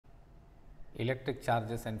Electric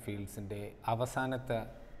charges and ഫീൽഡ്സിൻ്റെ അവസാനത്തെ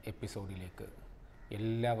എപ്പിസോഡിലേക്ക്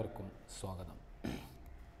എല്ലാവർക്കും സ്വാഗതം.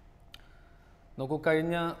 നോക്കൂ,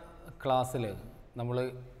 കഴിഞ്ഞ ക്ലാസ്സിൽ നമ്മൾ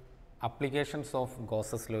applications of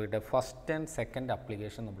Gauss's ലോയുടെ first and second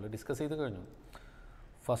application നമ്മൾ ഡിസ്കസ് ചെയ്ത് കഴിഞ്ഞു.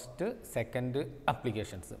 First second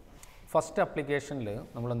applications. ഫസ്റ്റ് അപ്ലിക്കേഷനിൽ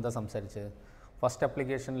നമ്മൾ എന്താ സംസാരിച്ചത്? First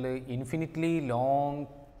അപ്ലിക്കേഷനിൽ infinitely long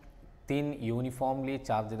thin uniformly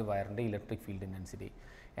charged വയറിൻ്റെ electric field intensity,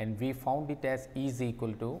 and we found it as E is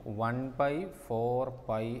equal to 1 by 4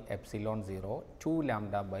 pi epsilon 0 2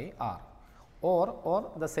 lambda by r, or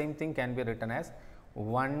the same thing can be written as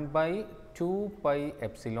 1 by 2 pi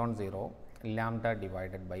epsilon 0 lambda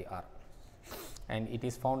divided by r, and it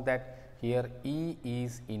is found that here E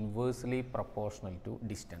is inversely proportional to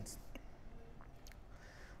distance.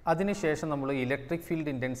 അതിനുശേഷം നമ്മൾ electric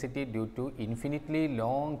field intensity due to infinitely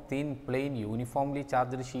long thin plain uniformly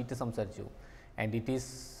charged sheet സംസാരിച്ചു, and it is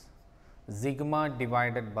sigma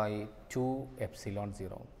divided by 2 epsilon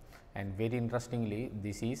 0, and very interestingly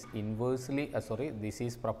this is inversely this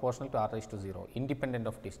is proportional to r raised to 0 independent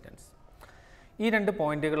of distance. ഈ രണ്ട്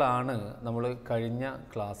പോയിന്റുകളാണ് നമ്മൾ കഴിഞ്ഞ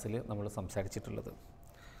ക്ലാസ്സിൽ നമ്മൾ സംസാരിച്ചിട്ടുള്ളത്.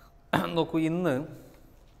 നോക്കൂ, ഇന്ന്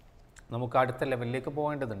നമുക്ക് അടുത്ത ലെവലിലേക്ക്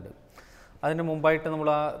പോകേണ്ടതുണ്ട്. അതിന് മുമ്പായിട്ട് നമ്മൾ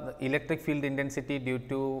ആ electric field intensity due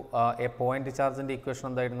to A point ചാർജിൻ്റെ equation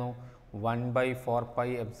എന്തായിരുന്നു? 1 by 4 pi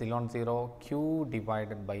epsilon 0 q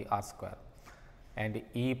divided by r square, and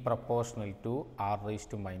E proportional to r raised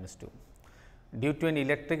to minus 2. Due to an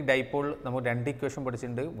electric dipole നമ്മൾ രണ്ട് ഇക്വേഷൻ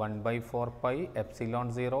പഠിച്ചിട്ടുണ്ട്. 1 by 4 pi epsilon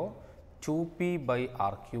 0 2p by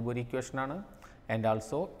r cube ഒരു ഇക്വേഷനാണ്, and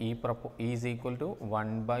also E is equal to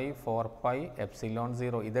 1 by 4 pi epsilon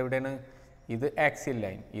 0. ഇതെവിടെയാണ്? ഇത് axial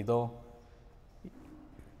line, ഇതോ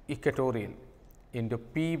equatorial into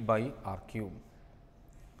p by r cube.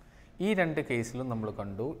 ഈ രണ്ട് കേസിലും നമ്മൾ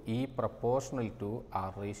കണ്ടു E proportional to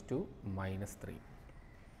r raised to minus 3.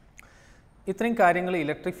 ഇത്രയും കാര്യങ്ങൾ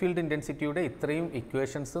ഇലക്ട്രിക് ഫീൽഡ് ഇൻറ്റൻസിറ്റിയുടെ ഇത്രയും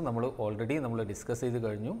ഇക്വേഷൻസ് നമ്മൾ ഓൾറെഡി ഡിസ്കസ് ചെയ്ത്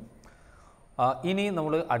കഴിഞ്ഞു. ഇനി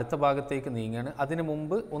നമ്മൾ അടുത്ത ഭാഗത്തേക്ക് നീങ്ങുകയാണ്. അതിന്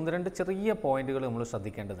മുമ്പ് ഒന്ന് രണ്ട് ചെറിയ പോയിന്റുകൾ നമ്മൾ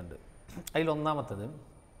ശ്രദ്ധിക്കേണ്ടതുണ്ട്. അതിലൊന്നാമത്തത്,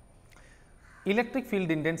 electric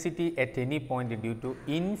field intensity at any point due to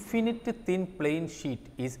infinite thin plain sheet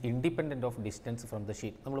is independent of distance from the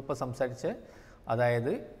sheet. നമ്മളിപ്പോൾ സംസാരിച്ച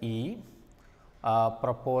അതായത് E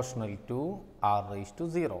proportional to r raised to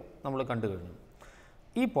 0 നമ്മൾ കണ്ടു കഴിഞ്ഞു.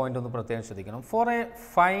 ഈ പോയിന്റ് ഒന്ന് പ്രത്യേകം ശ്രദ്ധിക്കണം. Four A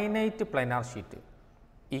finite planar sheet,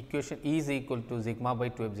 equation E is equal to sigma by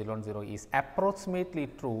 2 epsilon 0 is approximately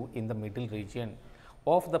true in the middle region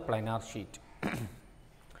of the planar sheet.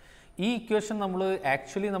 ഈ equation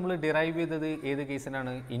നമ്മൾ derive ചെയ്തത് ഏത്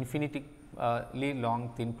കേസിനാണ്? ഇൻഫിനിറ്റ്ലി ലോങ്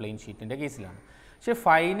തിൻ പ്ലെയിൻ ഷീറ്റിൻ്റെ കേസിലാണ്. പക്ഷേ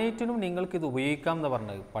ഫൈനൈറ്റിനും നിങ്ങൾക്ക് ഇത് ഉപയോഗിക്കാം എന്ന്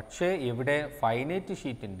പറഞ്ഞത്. പക്ഷേ ഇവിടെ ഫൈനൈറ്റ്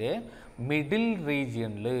ഷീറ്റിൻ്റെ മിഡിൽ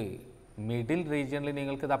റീജിയണിൽ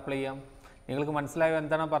നിങ്ങൾക്കിത് അപ്ലൈ ചെയ്യാം. നിങ്ങൾക്ക് മനസ്സിലായോ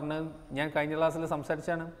എന്താണ് പറഞ്ഞത്? ഞാൻ കഴിഞ്ഞ ക്ലാസ്സിൽ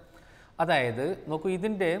സംസാരിച്ചാണ്. അതായത് നോക്കൂ,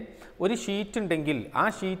 ഇതിൻ്റെ ഒരു ഷീറ്റ് ഉണ്ടെങ്കിൽ ആ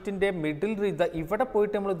ഷീറ്റിൻ്റെ മിഡിൽ ഇവിടെ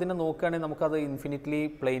പോയിട്ട് നമ്മൾ ഇതിനെ നോക്കുകയാണെങ്കിൽ നമുക്കത് ഇൻഫിനിറ്റ്ലി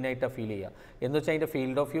പ്ലെയിൻ ആയിട്ടാണ് ഫീൽ ചെയ്യുക. എന്ന് വെച്ചാൽ അതിൻ്റെ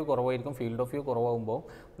ഫീൽഡ് ഓഫ് വ്യൂ കുറവായിരിക്കും. ഫീൽഡ് ഓഫ് വ്യൂ കുറവാകുമ്പോൾ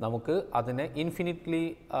നമുക്ക് അതിനെ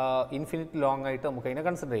ഇൻഫിനിറ്റ് ലോങ് ആയിട്ട് നമുക്ക് അതിനെ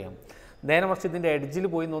കൺസിഡർ ചെയ്യാം. നേരെ മറിച്ച് ഇതിൻ്റെ എഡ്ജിൽ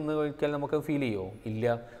പോയി നിന്ന് കഴിക്കാൻ നമുക്ക് ഫീൽ ചെയ്യുമോ? ഇല്ല.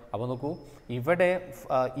 അപ്പോൾ നോക്കൂ, ഇവിടെ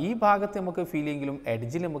ഈ ഭാഗത്ത് നമുക്ക് ഫീൽ ചെയ്യെങ്കിലും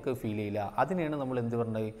എഡ്ജിൽ നമുക്ക് ഫീൽ ചെയ്യില്ല. അതിനെയാണ് നമ്മൾ എന്ത്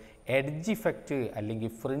പറഞ്ഞത്? എഡ്ജ് ഇഫക്റ്റ്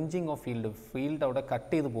അല്ലെങ്കിൽ ഫ്രിഞ്ചിങ് ഓഫ് ഫീൽഡ് അവിടെ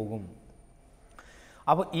കട്ട് ചെയ്ത് പോകും.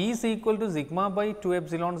 അപ്പോൾ E is equal to sigma by 2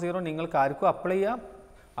 epsilon 0 നിങ്ങൾക്ക് ആർക്കും അപ്ലൈ ചെയ്യാം,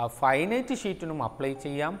 ഫൈനൈറ്റ് ഷീറ്റിനും അപ്ലൈ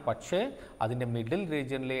ചെയ്യാം. പക്ഷേ അതിൻ്റെ മിഡിൽ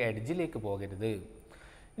റീജിയനിലെ എഡ്ജിലേക്ക് പോകരുത്.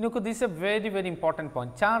 നോക്കൂ, this A very important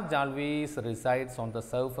point. Charge always resides on the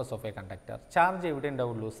surface of A conductor. Charge എവിടെ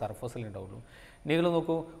ഉണ്ടാവുള്ളൂ? സർഫസിൽ ഉണ്ടാവുള്ളൂ. നിങ്ങൾ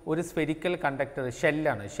നോക്കൂ, ഒരു സ്ഫെരിക്കൽ കണ്ടക്ടർ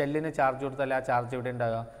ഷെല്ലാണ്. ഷെല്ലിന് ചാർജ് കൊടുത്താൽ ആ ചാർജ് എവിടെ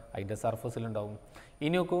ഉണ്ടാവുക? അതിൻ്റെ സർഫസിലുണ്ടാവും.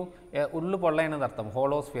 ഇനി നോക്കൂ, ഉള്ളു പൊള്ളയെന്ന് അർത്ഥം,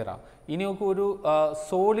 ഹോളോസ്ഫിയറാണ്. ഇനി നോക്കൂ, ഒരു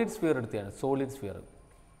സോളിഡ് സ്ഫിയർ എടുക്കുകയാണ്.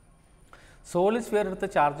 സോളിഡ് സ്ഫിയർ എടുത്ത്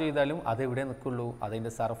ചാർജ് ചെയ്താലും അതെവിടെ നിൽക്കുള്ളൂ?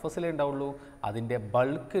 അതിൻ്റെ സർഫസിലേ ഉണ്ടാവുള്ളൂ. അതിൻ്റെ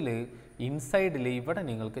ബൾക്കിൽ ഇൻസൈഡിൽ ഇവിടെ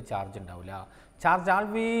നിങ്ങൾക്ക് ചാർജ് ഉണ്ടാവില്ല. Charge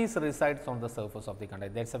always resides on the surface of the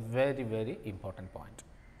conductor. That's A very important point.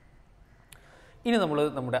 ഇനി നമ്മൾ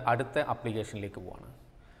നമ്മുടെ അടുത്ത ആപ്ലിക്കേഷനിലേക്ക് പോവാണ്.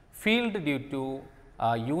 Field due to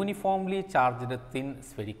uniformly charged thin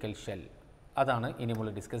spherical shell. അതാണ് ഇനി നമ്മൾ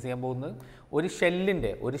ഡിസ്കസ് ചെയ്യാൻ പോകുന്നത്. ഒരു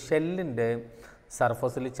ഷെല്ലിൻ്റെ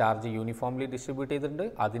സർഫസിൽ ചാർജ് യൂണിഫോംലി ഡിസ്ട്രിബ്യൂട്ട് ചെയ്തിട്ടുണ്ട്.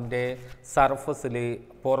 അതിൻ്റെ സർഫസിൽ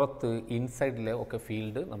പുറത്ത് ഇൻസൈഡിൽ ഒക്കെ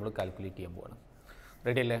ഫീൽഡ് നമ്മൾ കാൽക്കുലേറ്റ് ചെയ്യാൻ പോവാണ്.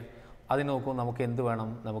 റെഡി അല്ലേ? അതിന് നോക്കൂ, നമുക്ക് എന്ത് വേണം?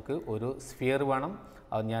 നമുക്ക് ഒരു സ്ഫിയർ വേണം.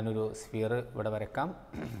 അത് ഞാനൊരു സ്ഫിയർ ഇവിടെ വരക്കാം.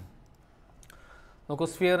 നോക്കൂ,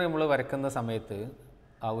 സ്ഫിയർ നമ്മൾ വരക്കുന്ന സമയത്ത്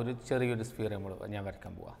ഒരു ചെറിയൊരു സ്ഫിയർ ഞാൻ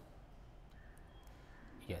വരയ്ക്കാൻ പോവാം.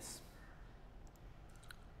 യെസ്,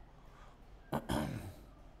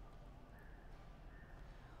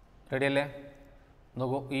 റെഡിയല്ലേ?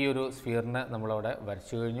 നോക്കൂ, ഈ ഒരു സ്ഫിയറിനെ നമ്മളവിടെ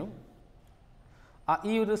വരച്ചു കഴിഞ്ഞു.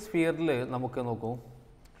 ഈ ഒരു സ്ഫിയറിൽ നമുക്ക് നോക്കൂ,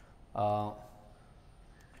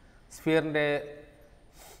 സ്ഫിയറിൻ്റെ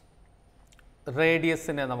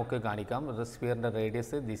റേഡിയസിനെ നമുക്ക് കാണിക്കാം. സ്ഫിയറിൻ്റെ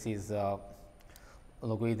റേഡിയസ് ദിസ് ഈസ്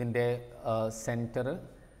നോക്കൂ, ഇതിൻ്റെ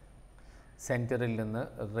സെൻറ്ററിൽ നിന്ന്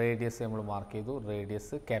റേഡിയസ് നമ്മൾ മാർക്ക് ചെയ്തു.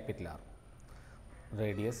 Radius capital R,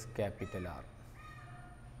 radius capital R.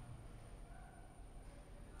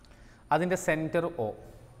 അതിൻ്റെ സെൻറ്റർ O.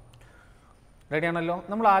 റെഡിയാണല്ലോ?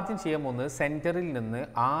 നമ്മൾ ആദ്യം ചെയ്യാൻ പോകുന്നത് സെൻറ്ററിൽ നിന്ന്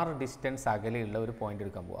R ഡിസ്റ്റൻസ് അകലെയുള്ള ഒരു പോയിൻ്റ്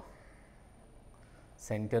എടുക്കാൻ പോവാം.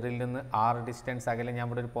 സെൻറ്ററിൽ നിന്ന് R ഡിസ്റ്റൻസ് അകലെ ഞാൻ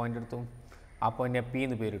ഇവിടെ ഒരു പോയിൻ്റ് എടുത്തു. ആ പോയിൻ്റ് P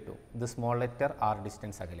എന്ന് പേരിട്ടു. ഇത് സ്മോൾ ലെറ്റർ R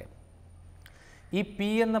ഡിസ്റ്റൻസ് അകലെ. ഈ P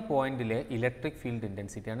എന്ന പോയിന്റിലെ ഇലക്ട്രിക് ഫീൽഡ്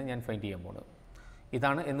ഇൻറ്റൻസിറ്റിയാണ് ഞാൻ ഫൈൻഡ് ചെയ്യാൻ പോകുന്നത്.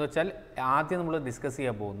 ഇതാണ് എന്ന് വെച്ചാൽ ആദ്യം നമ്മൾ ഡിസ്കസ്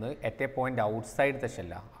ചെയ്യാൻ പോകുന്നത് at A point outside the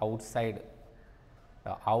ഷെല്ലാണ്.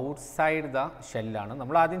 Outside the ഷെല്ലാണ്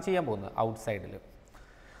നമ്മൾ ആദ്യം ചെയ്യാൻ പോകുന്നത്, ഔട്ട്സൈഡിൽ.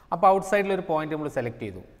 അപ്പോൾ ഔട്ട്സൈഡിൽ ഒരു പോയിന്റ് നമ്മൾ സെലക്ട്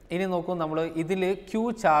ചെയ്തു. ഇനി നോക്കൂ, നമ്മൾ ഇതിൽ Q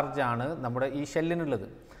ചാർജാണ് നമ്മുടെ ഈ ഷെല്ലിനുള്ളത്.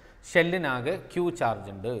 ഷെല്ലിനാകെ Q ചാർജ്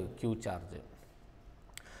ഉണ്ട്, Q ചാർജ്.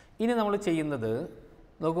 ഇനി നമ്മൾ ചെയ്യുന്നത്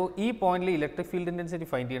നോക്കൂ, ഈ പോയിന്റിൽ ഇലക്ട്രിക് ഫീൽഡ് ഇൻറ്റൻസിറ്റി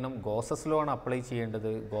ഫൈൻഡ് ചെയ്യണം. ഗോസസ് ലോ ആണ് അപ്ലൈ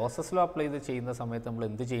ചെയ്യേണ്ടത്. ഗോസസ് ലോ അപ്ലൈ ചെയ്യുന്ന സമയത്ത് നമ്മൾ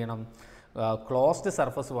എന്ത് ചെയ്യണം? ക്ലോസ്ഡ്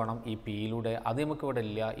സർഫസ് വേണം ഈ പിയിലൂടെ. അത് നമുക്ക് ഇവിടെ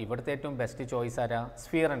ഇല്ല. ഇവിടുത്തെ ഏറ്റവും ബെസ്റ്റ് ചോയ്സ് ആരാ?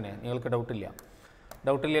 സ്ഫിയർ തന്നെ. നിങ്ങൾക്ക്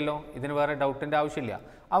ഡൗട്ടില്ലല്ലോ? ഇതിന് വേറെ ഡൗട്ടിൻ്റെ ആവശ്യമില്ല.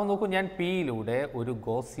 അപ്പോൾ നോക്കൂ, ഞാൻ പിയിലൂടെ ഒരു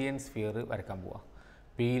ഗോസിയൻ സ്ഫിയർ വരയ്ക്കാൻ പോവാം.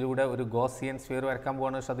 പിയിലൂടെ ഒരു ഗോസിയൻ സ്ഫിയർ വരയ്ക്കാൻ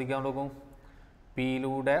പോവാണ്. ശ്രദ്ധിക്കാൻ നോക്കും,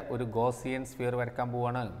 പിയിലൂടെ ഒരു ഗോസിയൻ സ്ഫിയർ വരയ്ക്കാൻ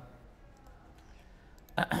പോവാണ്.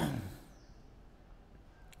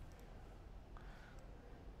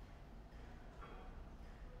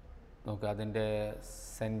 നോക്കുക, അതിൻ്റെ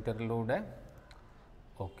സെൻറ്ററിലൂടെ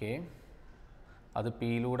ഓക്കെ, അത്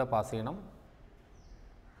പിയിലൂടെ പാസ് ചെയ്യണം.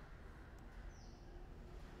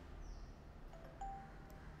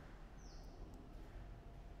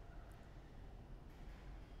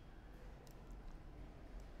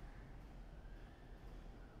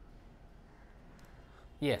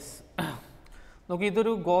 യെസ്, നോക്കി,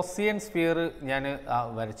 ഇതൊരു ഗോസിയൻ സ്ഫിയർ ഞാൻ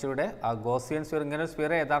വരച്ചിവിടെ. ആ ഗോസിയൻ സ്ഫിയർ, ഇങ്ങനെ ഒരു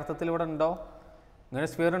സ്ഫിയർ യഥാർത്ഥത്തിൽ ഇവിടെ ഉണ്ടോ? ഇങ്ങനെ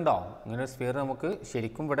സ്ഫിയർ ഉണ്ടോ? ഇങ്ങനെ ഒരു സ്ഫിയർ നമുക്ക്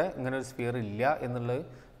ശരിക്കും ഇവിടെ ഇങ്ങനെ ഒരു സ്ഫിയർ ഇല്ല എന്നുള്ളത്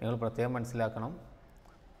നിങ്ങൾ പ്രത്യേകം മനസ്സിലാക്കണം.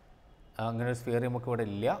 അങ്ങനെ ഒരു സ്ഫിയർ നമുക്ക് ഇവിടെ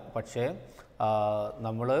ഇല്ല. പക്ഷേ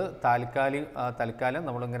നമ്മൾ തൽക്കാലം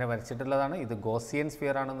നമ്മളിങ്ങനെ വരച്ചിട്ടുള്ളതാണ്. ഇത് ഗോസിയൻ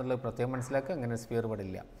സ്ഫിയർ ആണെന്നുള്ളത് പ്രത്യേകം മനസ്സിലാക്കുക. അങ്ങനെ ഒരു സ്ഫിയർ ഇവിടെ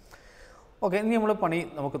ഇല്ല. ഓക്കെ, ഇനി നമ്മൾ പണി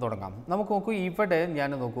നമുക്ക് തുടങ്ങാം. നമുക്ക് നോക്കൂ, ഇവിടെ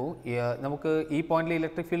ഞാൻ നോക്കൂ, നമുക്ക് ഈ പോയിന്റിൽ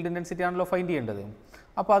ഇലക്ട്രിക് ഫീൽഡ് ഇൻറ്റൻസിറ്റി ആണല്ലോ ഫൈൻഡ് ചെയ്യേണ്ടത്.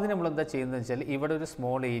 അപ്പോൾ അതിന് നമ്മൾ എന്താ ചെയ്യുന്നത് വെച്ചാൽ, ഇവിടെ ഒരു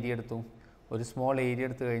സ്മോൾ ഏരിയ എടുത്തു. ഒരു സ്മോൾ ഏരിയ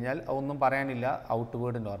എടുത്തു കഴിഞ്ഞാൽ ഒന്നും പറയാനില്ല,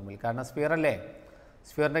 ഔട്ട്വേർഡ് നോർമൽ. കാരണം സ്ഫിയർ അല്ലേ,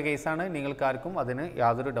 സ്ഫിയറിൻ്റെ കേസാണ്. നിങ്ങൾക്കാർക്കും അതിന്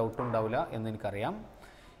യാതൊരു ഡൗട്ടും ഉണ്ടാവില്ല എന്ന് എനിക്കറിയാം.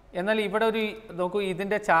 എന്നാൽ ഇവിടെ ഒരു നോക്കൂ,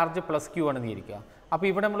 ഇതിൻ്റെ ചാർജ് +Q ആണെന്ന് ഇരിക്കുക. അപ്പോൾ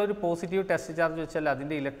ഇവിടെ നമ്മളൊരു പോസിറ്റീവ് ടെസ്റ്റ് ചാർജ് വെച്ചാൽ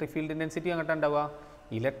അതിൻ്റെ ഇലക്ട്രിക് ഫീൽഡ് ഇൻറ്റൻസിറ്റി അങ്ങോട്ട് ഉണ്ടാവുക.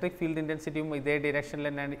 ഇലക്ട്രിക് ഫീൽഡ് ഇൻറ്റൻസിറ്റിയും ഇതേ ഡിറക്ഷനിൽ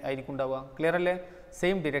തന്നെ ആയിരിക്കും ഉണ്ടാവുക. ക്ലിയർ അല്ലേ?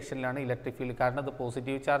 Same ഡിറക്ഷനിലാണ് electric field. കാരണം അത്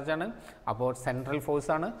പോസിറ്റീവ് ചാർജാണ്. അപ്പോൾ സെൻട്രൽ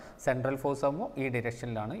ഫോഴ്സാണ്. സെൻട്രൽ ഫോഴ്സ് ആകുമ്പോൾ ഈ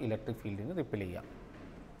ഡിറക്ഷനിലാണ് ഇലക്ട്രിക് ഫീൽഡിന് റിപ്പൽ ചെയ്യുക.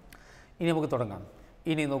 ഇനി നമുക്ക് തുടങ്ങാം.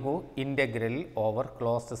 ഇനി നോക്കൂ, integral over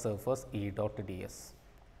closed surface E.ds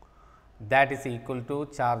that is equal to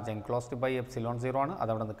charge enclosed by ε0 ആണ്.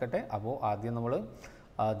 അതവിടെ നിൽക്കട്ടെ. അപ്പോൾ ആദ്യം നമ്മൾ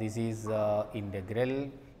this is integral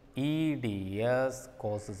EdS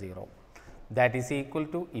cos 0 that is equal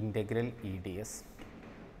to integral EdS.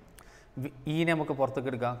 ഈനെ നമുക്ക് പുറത്തേക്ക്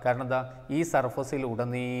എടുക്കാം. കാരണം എന്താ, ഈ സർഫസിൽ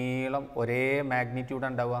ഉടനീളം ഒരേ മാഗ്നിറ്റ്യൂഡ്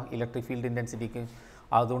ഉണ്ടാവുക ഇലക്ട്രിക് ഫീൽഡ് ഇൻറ്റൻസിറ്റിക്ക്.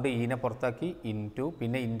 അതുകൊണ്ട് ഈനെ പുറത്താക്കി ഇൻറ്റു,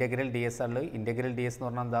 പിന്നെ ഇൻ്റഗ്രൽ DS ഉള്ളത്. ഇൻ്റഗ്രൽ DS എന്ന്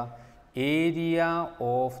പറഞ്ഞാൽ എന്താ? Area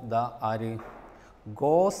of the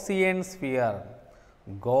Gaussian sphere.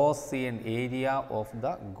 Gaussian area of the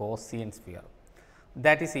Gaussian sphere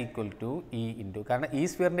that is equal to E into, കാരണം ഈ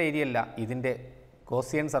സ്ഫിയറിൻ്റെ ഏരിയ അല്ല, ഇതിൻ്റെ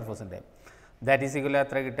ഗോസിയൻ സർഫസിൻ്റെ. ദാറ്റ് ഈസ് ഈക്വൽ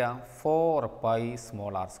എത്ര കിട്ടുക?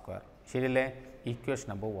 4πr². ശരിയല്ലേ? Equation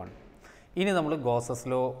number 1. ഇനി നമ്മൾ ഗോസസ്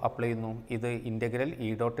ലോ അപ്ലൈ ചെയ്യുന്നു. ഇത് ഇൻ്റഗ്രൽ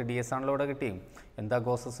E.ds ആണല്ലോ ഇവിടെ കിട്ടി. എന്താ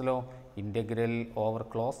Gauss's law? Integral over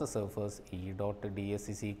closed surface E.ds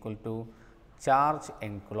is equal to charge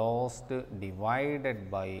enclosed divided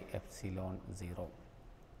by ε0.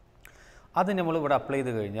 അത് നമ്മൾ ഇവിടെ അപ്ലൈ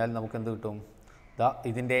ചെയ്ത് കഴിഞ്ഞാൽ നമുക്ക് എന്ത് കിട്ടും?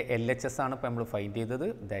 ഇതിൻ്റെ LHS ആണ് ഇപ്പോൾ നമ്മൾ ഫൈൻഡ് ചെയ്തത്.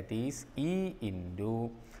 That is E into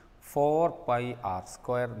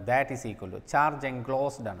 4πr² that is equal to charge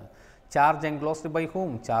enclosed ആണ്. Charge enclosed by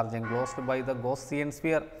whom? Charge enclosed by the Gaussian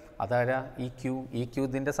sphere. അതാരാ? ഈ Q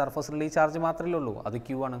ഇതിൻ്റെ സർഫസിലുള്ള ഈ ചാർജ് മാത്രമേ ഉള്ളൂ, അത് Q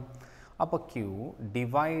ആണ്. അപ്പോൾ Q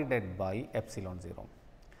ഡിവൈഡഡ് ബൈ ε0.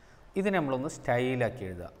 ഇതിനെ നമ്മളൊന്ന് സ്റ്റൈലാക്കി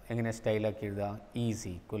എഴുതുക. എങ്ങനെ സ്റ്റൈലാക്കി എഴുതുക? ഈസ്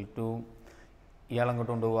ഈക്വൽ ടു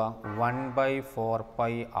ഇയാളങ്ങോട്ട് കൊണ്ടുപോവുക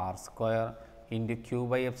 1/4πr² ഇൻറ്റു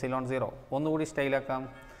Q/ε0. ഒന്നുകൂടി സ്റ്റൈലാക്കാം.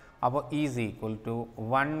 അപ്പോൾ is equal to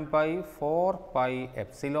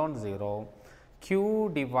 1/4πε0 q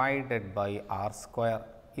divided by R square.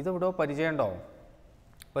 ഇതിവിടെ പരിചയമുണ്ടോ?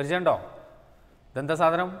 ഇതെന്താ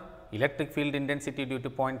സാധനം? Electric field intensity due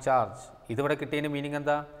two point charge. ഇതിവിടെ കിട്ടിയതിന് മീനിങ്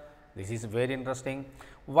എന്താ? This is very interesting.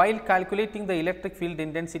 While calculating the electric field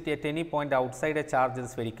intensity at any point outside A charge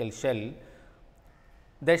spherical shell,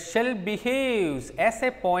 the shell behaves as a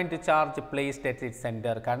point charge placed at its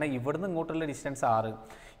center. കാരണം ഇവിടുന്ന് ഇങ്ങോട്ടുള്ള distance 6.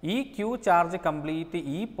 ഈ Q charge complete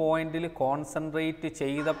ഈ പോയിന്റിൽ concentrate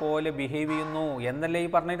ചെയ്ത പോലെ behave ചെയ്യുന്നു എന്നല്ലേ ഈ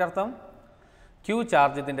പറഞ്ഞതിൻ്റെ അർത്ഥം? ക്യൂ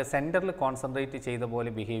ചാർജ് ഇതിൻ്റെ സെൻറ്ററിൽ കോൺസെൻട്രേറ്റ് ചെയ്ത പോലെ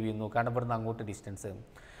ബിഹേവ് ചെയ്യുന്നു, കാരണം ഇവിടുന്ന് അങ്ങോട്ട് ഡിസ്റ്റൻസ്.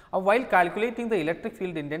 അപ്പോൾ while calculating the electric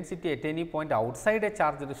field intensity at any point outside A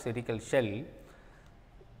charge spherical shell,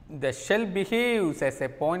 the shell behaves as a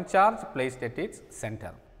point charge placed at its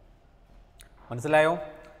center. മനസ്സിലായോ?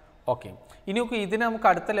 ഓക്കെ. ഇനി നോക്കൂ, ഇതിനെ നമുക്ക്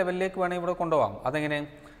അടുത്ത ലെവലിലേക്ക് വേണമെങ്കിൽ ഇവിടെ കൊണ്ടുപോകാം. അതെങ്ങനെ?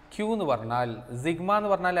 ക്യൂ എന്ന് പറഞ്ഞാൽ സിഗ്മ എന്ന്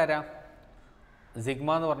പറഞ്ഞാൽ ആരാ? സിഗ്മ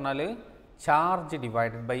എന്ന് പറഞ്ഞാൽ ചാർജ്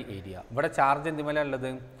ഡിവൈഡഡ് ബൈ ഏരിയ. ഇവിടെ ചാർജ് എന്തുമേലാണ്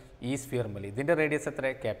ഉള്ളത്? ഈ സ്ഫിയർ മേലെ. ഇതിൻ്റെ റേഡിയസ് എത്ര?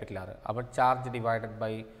 Capital R. അപ്പോൾ charge divided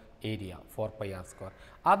by area 4πr².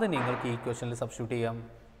 അത് നിങ്ങൾക്ക് ഈ ഇക്വേഷനിൽ സബ്സ്റ്റിറ്റ്യൂട്ട് ചെയ്യാം.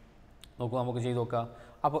 നോക്കൂ, നമുക്ക് ചെയ്ത് നോക്കാം.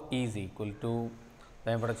 അപ്പോൾ ഈസ് ഈക്വൽ ടു,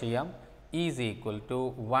 ഇവിടെ ചെയ്യാം, ഈസ് ഈക്വൽ ടു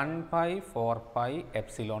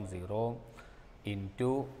 1/4πε0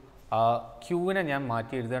 ഇൻറ്റു ക്യൂവിനെ ഞാൻ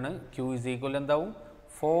മാറ്റി എഴുതുകയാണ്. ക്യൂ ഈസ് ഈക്വൽ എന്താവും?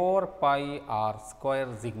 4πr²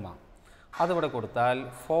 sigma. അതിവിടെ കൊടുത്താൽ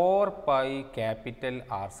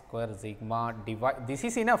 4πR² sigma this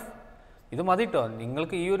is enough. ഇത് മതി കേട്ടോ,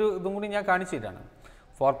 നിങ്ങൾക്ക് ഈ ഒരു ഇതും കൂടി ഞാൻ കാണിച്ചു തരാണ്.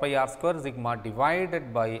 4πR² സിഗ്മ ഡിവൈഡഡ്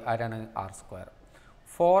ബൈ ആരാണ്? R².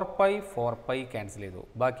 4π ക്യാൻസൽ ചെയ്തു,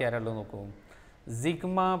 ബാക്കി ആരാളുള്ളത് നോക്കൂ?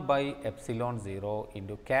 Sigma by ε0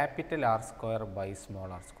 into capital R² by small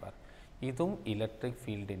r². ഇതും ഇലക്ട്രിക്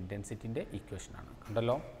ഫീൽഡ് ഇൻറ്റൻസിറ്റിൻ്റെ ഇക്വേഷനാണ്.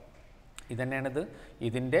 കണ്ടല്ലോ, ഇതന്നെയാണിത്.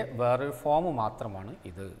 ഇതിൻ്റെ വേറൊരു ഫോം മാത്രമാണ്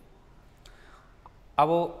ഇത്.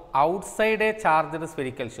 അപ്പോൾ outside A charged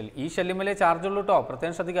spherical shell, ഈ ഷെല്ലുമേലെ ചാർജ് ഉള്ളൂ കേട്ടോ,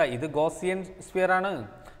 പ്രത്യേകം ശ്രദ്ധിക്കുക. ഇത് ഗോസിയൻ സ്ഫിയർ ആണ്,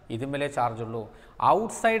 ഇതിന്മേലെ ചാർജ് ഉള്ളൂ.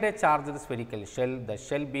 Outside A charged spherical shell, the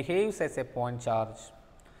shell behaves as A point charge.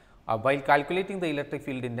 While calculating the electric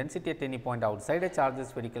field intensity at any point outside a charged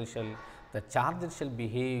spherical shell, the charged shell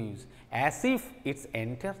behaves as if its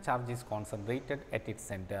entire charge is concentrated at its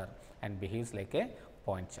center and behaves like a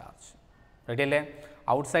point charge. Ready അല്ലേ?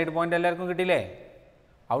 Outside point എല്ലാവർക്കും കിട്ടിയില്ലേ?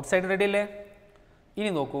 Outside ready അല്ലേ? ഇനി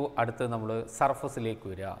നോക്കൂ, അടുത്ത് നമ്മൾ സർഫസിലേക്ക്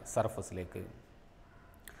വരിക.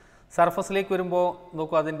 സർഫസിലേക്ക് വരുമ്പോൾ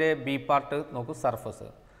നോക്കൂ, അതിൻ്റെ ബി പാർട്ട് നോക്കൂ.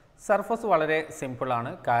 സർഫസ് വളരെ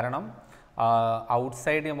സിമ്പിളാണ്. കാരണം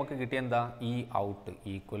ഔട്ട്സൈഡ് നമുക്ക് കിട്ടിയ എന്താ? ഈ out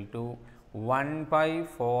equal to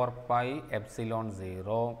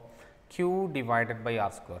 1/4πε0 q divided by r²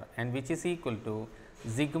 and which is equal to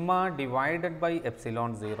sigma divided by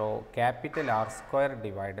ε0 capital R²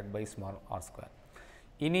 divided by small r².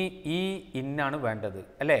 ഇനി ഈ ഇന്നാണ് വേണ്ടത്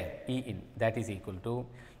അല്ലേ? ഈ in that is equal to,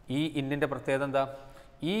 ഈ ഇന്നിൻ്റെ പ്രത്യേകത എന്താ?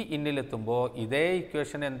 ഈ ഇന്നിലെത്തുമ്പോൾ ഇതേ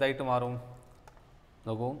ഇക്വേഷൻ എന്തായിട്ട് മാറും?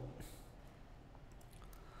 നോക്കൂ,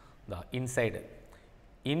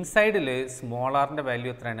 ഇൻസൈഡിൽ സ്മോൾ ആറിൻ്റെ വാല്യൂ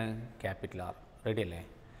എത്രയാണ്? Capital R. റെഡി അല്ലേ?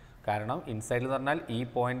 കാരണം ഇൻസൈഡിൽ എന്ന് പറഞ്ഞാൽ ഈ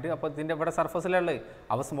പോയിന്റ്, അപ്പോൾ ഇതിൻ്റെ ഇവിടെ സർഫസിലുള്ളത്,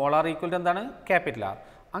 അപ്പോൾ സ്മോൾ ആർ ഈക്വൽ ടു എന്താണ്? Capital R.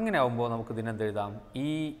 അങ്ങനെ ആകുമ്പോൾ നമുക്ക് ഇതിനെന്ത് എഴുതാം? ഈ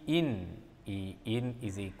in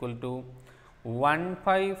is equal to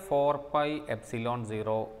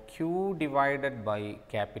 1/4πε0 q divided by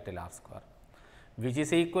capital R² which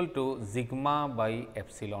is equal to sigma by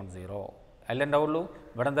ε0 അല്ല ഉണ്ടാവുള്ളൂ.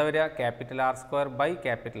 ഇവിടെ എന്താ വരിക? Capital R² by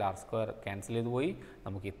capital R² cancel ചെയ്ത് പോയി.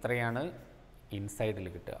 നമുക്ക് ഇത്രയാണ് ഇൻസൈഡിൽ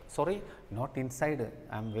കിട്ടുക. Sorry, not inside,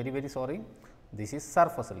 I am very sorry. This is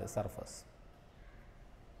സർഫസിൽ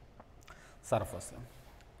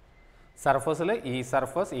ഈ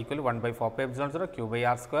surface equal 1/4πε0 q by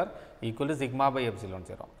R² equal to sigma by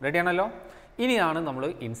ε0. റെഡിയാണല്ലോ? ഇനിയാണ് നമ്മൾ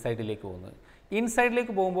ഇൻസൈഡിലേക്ക് പോകുന്നത്.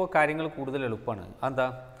 ഇൻസൈഡിലേക്ക് പോകുമ്പോൾ കാര്യങ്ങൾ കൂടുതൽ എളുപ്പമാണ്. എന്താ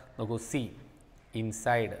നോക്കൂ, സി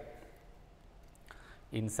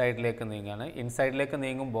ഇൻസൈഡിലേക്ക് നീങ്ങുകയാണ്. ഇൻസൈഡിലേക്ക്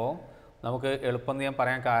നീങ്ങുമ്പോൾ നമുക്ക് എളുപ്പം ഞാൻ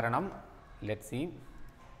പറയാൻ കാരണം, ലെറ്റ് സി,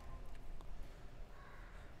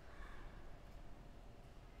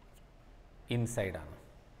 ഇൻസൈഡാണ്.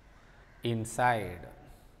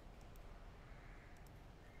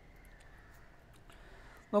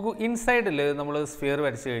 നോക്കൂ, ഇൻസൈഡിൽ നമ്മൾ സ്ഫിയർ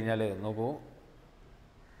വരച്ചു കഴിഞ്ഞാൽ നോക്കൂ,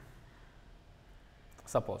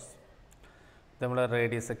 സപ്പോസ് നമ്മൾ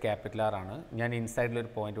റേഡിയസ് ക്യാപിറ്റൽ ആർ ആണ്. ഞാൻ ഇൻസൈഡിലൊരു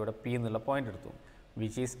പോയിന്റ് ഇവിടെ പി എന്നുള്ള പോയിന്റ് എടുത്തു,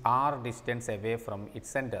 which is R distance away from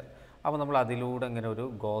it's centre. അപ്പോൾ നമ്മൾ അതിലൂടെ ഇങ്ങനെ ഒരു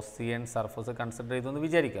ഗോസിയൻ സർഫസ് കൺസിഡർ ചെയ്തു എന്ന്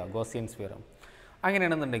വിചാരിക്കുക, ഗോസിയൻ സ്ഫിയർ.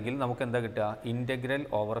 അങ്ങനെയാണെന്നുണ്ടെങ്കിൽ നമുക്ക് എന്താ കിട്ടുക? Integral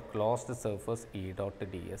over closed surface E dot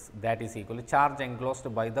D S that is equal charge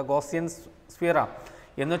enclosed by the Gaussian sphere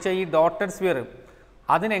എന്ന് വെച്ചാൽ ഈ ഡോട്ടഡ് സ്ഫിയർ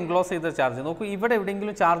അതിന് എൻക്ലോസ് ചെയ്ത ചാർജ്. നോക്കൂ, ഇവിടെ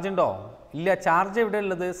എവിടെയെങ്കിലും ചാർജ് ഉണ്ടോ? ഇല്ല. ചാർജ് എവിടെ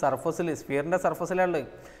ഉള്ളത്? സർഫസിൽ, സ്ഫിയറിൻ്റെ സർഫസിലുള്ളത്.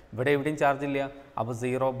 ഇവിടെ എവിടെയും ചാർജ് ഇല്ല. അപ്പോൾ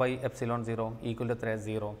 0/ε0 ഈക്വൽ ടു എത്ര?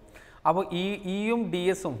 0. അപ്പോൾ ഇയും ഡി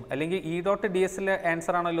എസും അല്ലെങ്കിൽ ഇ ഡോട്ട് ഡി എസിലെ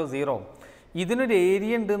ആൻസർ ആണല്ലോ 0. ഇതിനൊരു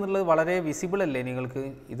ഏരിയ ഉണ്ട് എന്നുള്ളത് വളരെ വിസിബിൾ അല്ലേ നിങ്ങൾക്ക്?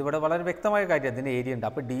 ഇതിവിടെ വളരെ വ്യക്തമായ കാര്യം, അതിന് ഏരിയ ഉണ്ട്.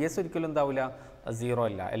 അപ്പോൾ ഡി എസ് ഒരിക്കലും എന്താവില്ല? 0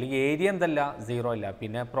 അല്ല. അല്ലെങ്കിൽ ഏരിയ എന്തല്ല? 0 അല്ല.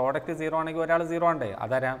 പിന്നെ പ്രോഡക്റ്റ് 0 ആണെങ്കിൽ ഒരാൾ 0 ആണ്ടേ.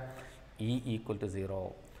 അതാരാ? E equal to 0.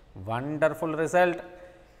 Wonderful result.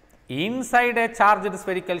 Inside a charged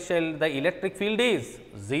spherical shell, the electric field is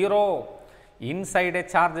 0. Inside a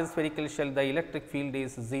charged spherical shell, the electric field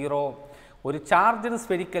is 0. ഒരു ചാർജ്ഡ്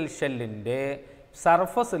സ്ഫെരിക്കൽ ഷെല്ലിൻ്റെ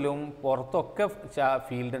സർഫസിലും പുറത്തൊക്കെ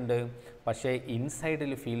ഫീൽഡ് ഉണ്ട്, പക്ഷേ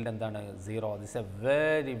ഇൻസൈഡിൽ ഫീൽഡ് എന്താണ്? 0. This A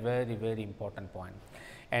very very very important point.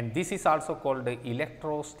 And this is also called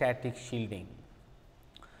electrostatic shielding.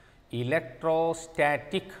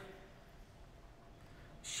 Electrostatic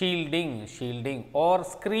shielding or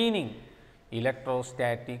screening.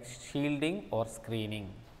 Electrostatic shielding or screening.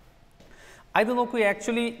 അത് നോക്കൂ,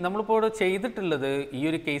 actually നമ്മളിപ്പോൾ ചെയ്തിട്ടുള്ളത് ഈ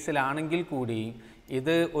ഒരു കേസിലാണെങ്കിൽ കൂടി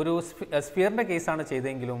ഇത് ഒരു സ്ഫിയറിൻ്റെ കേസാണ്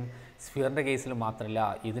ചെയ്തെങ്കിലും സ്ഫിയറിൻ്റെ കേസിൽ മാത്രമല്ല,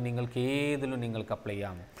 ഇത് നിങ്ങൾക്ക് ഏതിലും നിങ്ങൾക്ക് അപ്ലൈ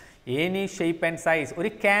ചെയ്യാം. Any shape and size.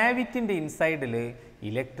 ഒരു ക്യാവിറ്റിൻ്റെ ഇൻസൈഡിൽ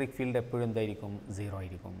ഇലക്ട്രിക് ഫീൽഡ് എപ്പോഴും എന്തായിരിക്കും? 0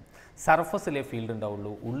 ആയിരിക്കും. സർഫസിലെ ഫീൽഡ്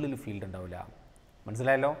ഉണ്ടാവുള്ളൂ, ഉള്ളിൽ ഫീൽഡ് ഉണ്ടാവില്ല.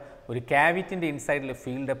 മനസ്സിലായല്ലോ? ഒരു ക്യാവിറ്റിൻ്റെ ഇൻസൈഡിൽ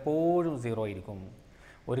ഫീൽഡ് എപ്പോഴും 0 ആയിരിക്കും.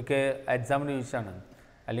 ഒരു എക്സാമിന് ചോദിച്ചാണ്,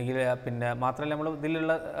 അല്ലെങ്കിൽ പിന്നെ മാത്രമല്ല നമ്മൾ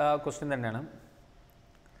ഇതിലുള്ള ക്വസ്റ്റ്യൻ തന്നെയാണ്.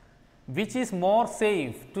 Which is more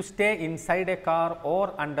safe to stay inside A car or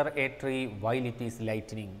under A tree while it is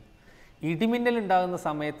lightening? ഇടിമിന്നൽ ഉണ്ടാകുന്ന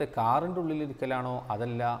സമയത്ത് കാറിൻ്റെ ഉള്ളിലിരിക്കലാണോ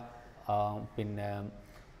അതല്ല പിന്നെ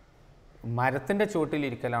മരത്തിൻ്റെ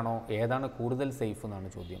ചുവട്ടിലിരിക്കലാണോ? ഏതാണ് കൂടുതൽ സേഫ് എന്നാണ്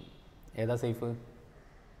ചോദ്യം. ഏതാ safe?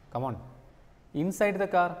 Come on. Inside the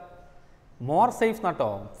car. More safe എന്നാട്ടോ,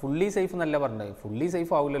 fully safe എന്നല്ല പറഞ്ഞത്. ഫുള്ളി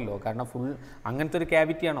സേഫ് ആവില്ലല്ലോ, കാരണം അങ്ങനത്തെ ഒരു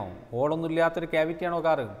ക്യാവിറ്റി ആണോ? ഹോളൊന്നും ഇല്ലാത്തൊരു ക്യാവിറ്റി ആണോ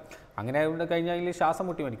കാറ്? അങ്ങനെ ആയതുകൊണ്ട് കഴിഞ്ഞാൽ അതിൽ ശ്വാസം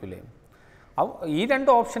മുട്ടി മരിക്കില്ലേ? ഈ രണ്ട്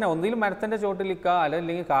ഓപ്ഷനാണ്. ഒന്നിലും മരത്തിൻ്റെ ചോട്ടിൽ നിൽക്കുക,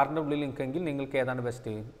 അല്ലെങ്കിൽ കാറിൻ്റെ ഉള്ളിൽ നിൽക്കുമെങ്കിൽ നിങ്ങൾക്ക് ഏതാണ്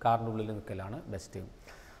ബെസ്റ്റ്? കാറിൻ്റെ ഉള്ളിൽ നിൽക്കലാണ് ബെസ്റ്റ്.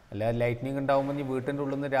 അല്ല ലൈറ്റ്നിങ് ഉണ്ടാകുമ്പോൾ ഇനി വീട്ടിൻ്റെ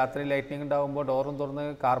ഉള്ളിൽ നിന്ന് രാത്രി ലൈറ്റ്നിങ് ഉണ്ടാകുമ്പോൾ ഡോറും തുറന്ന്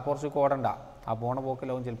കാർ പോർച്ച് ഓടണ്ട, ആ പോണ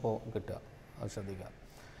പോക്കിലാവും ചിലപ്പോൾ കിട്ടുക. അത് ശ്രദ്ധിക്കുക.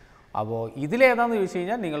 അപ്പോൾ ഇതിലേതാണെന്ന് ചോദിച്ചു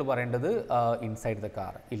കഴിഞ്ഞാൽ നിങ്ങൾ പറയേണ്ടത് inside the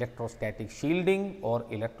car. Electrostatic shielding or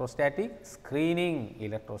electrostatic screening.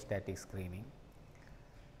 Electrostatic screening.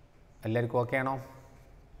 എല്ലാവർക്കും ഓക്കെ ആണോ?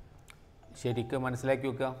 ശരിക്കും മനസ്സിലാക്കി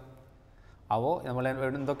വെക്കുക. അപ്പോൾ നമ്മൾ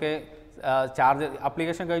എന്തൊക്കെ ചാർജ്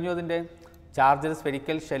ആപ്ലിക്കേഷൻ കഴിഞ്ഞു. അതിൻ്റെ charger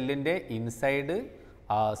spherical ഷെല്ലിൻ്റെ inside,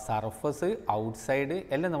 surface, outside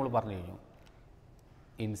എല്ലാം നമ്മൾ പറഞ്ഞു കഴിഞ്ഞു.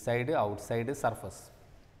 Inside, outside, surface.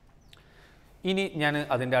 ഇനി ഞാൻ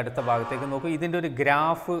അതിൻ്റെ അടുത്ത ഭാഗത്തേക്ക് നോക്കും. ഇതിൻ്റെ ഒരു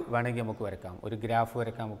ഗ്രാഫ് വേണമെങ്കിൽ നമുക്ക് വരക്കാം. ഒരു ഗ്രാഫ്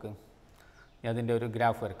വരക്കാം നമുക്ക്. ഞാൻ അതിൻ്റെ ഒരു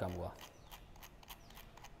ഗ്രാഫ് വരക്കാൻ പോവാം.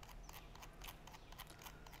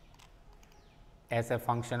 As A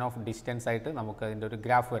function of distance ആയിട്ട് നമുക്ക് അതിൻ്റെ ഒരു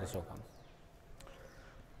ഗ്രാഫ് വരച്ച് നോക്കാം.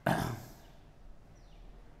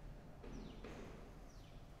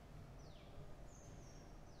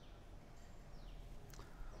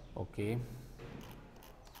 ഓക്കെ,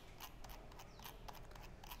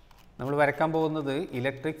 നമ്മൾ വരക്കാൻ പോകുന്നത്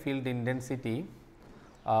electric field intensity,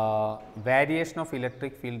 variation of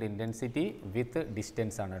electric field intensity with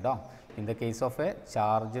distance ആണ് കേട്ടോ. In the case of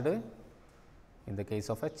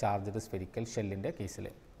A charged spherical ഷെല്ലിൻ്റെ കേസിൽ.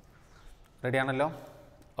 റെഡിയാണല്ലോ?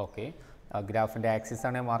 ഓക്കെ, ഗ്രാഫിൻ്റെ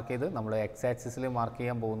ആക്സിസാണ് മാർക്ക് ചെയ്ത്. നമ്മൾ എക്സ് ആക്സിസിൽ മാർക്ക്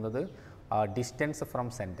ചെയ്യാൻ പോകുന്നത് distance from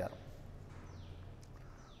centre.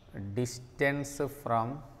 Distance from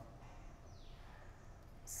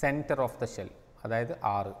centre of the shell, അതായത്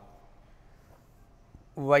 6.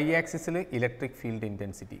 വൈ ആക്സിസിൽ ഇലക്ട്രിക് ഫീൽഡ്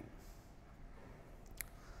ഇൻറ്റൻസിറ്റി.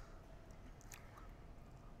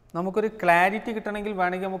 നമുക്കൊരു ക്ലാരിറ്റി കിട്ടണമെങ്കിൽ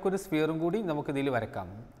വേണമെങ്കിൽ നമുക്കൊരു സ്ഫിയറും കൂടി നമുക്കിതിൽ വരക്കാം,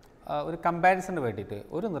 ഒരു കമ്പാരിസണിന് വേണ്ടിയിട്ട്.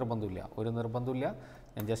 ഒരു നിർബന്ധമില്ല.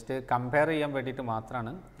 ഞാൻ ജസ്റ്റ് കമ്പയർ ചെയ്യാൻ വേണ്ടിയിട്ട്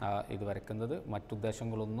മാത്രമാണ് ഇത് വരയ്ക്കുന്നത്.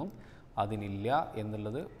 മറ്റുദ്ദേശങ്ങളൊന്നും അതിനില്ല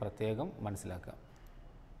എന്നുള്ളത് പ്രത്യേകം മനസ്സിലാക്കുക.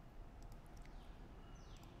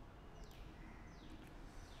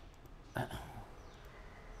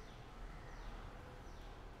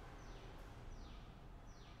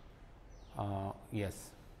 യെസ്,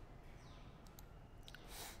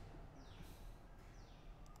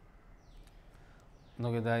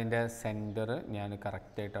 നോക്കിയത് അതിൻ്റെ സെൻറ്റർ ഞാൻ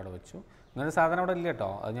കറക്റ്റായിട്ട് അവിടെ വെച്ചു. ഇങ്ങനൊരു സാധനം അവിടെ ഇല്ല കേട്ടോ.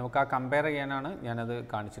 അത് നമുക്ക് ആ കമ്പയർ ചെയ്യാനാണ് ഞാനത്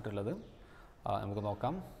കാണിച്ചിട്ടുള്ളത്. നമുക്ക്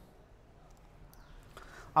നോക്കാം.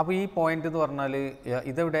 അപ്പോൾ ഈ പോയിൻ്റ് എന്ന് പറഞ്ഞാൽ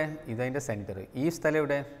ഇതെവിടെ? ഇതതിൻ്റെ സെൻറ്റർ. ഈ സ്ഥലം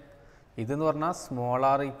എവിടെ? ഇതെന്ന് പറഞ്ഞാൽ small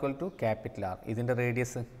R equal to capital R. ഇതിൻ്റെ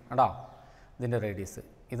റേഡിയസ് കണ്ടോ? ഇതിൻ്റെ റേഡിയസ്.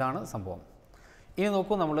 ഇതാണ് സംഭവം. ഇനി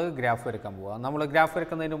നോക്കൂ, നമ്മൾ ഗ്രാഫ് വരയ്ക്കാൻ പോവുക. നമ്മൾ ഗ്രാഫ്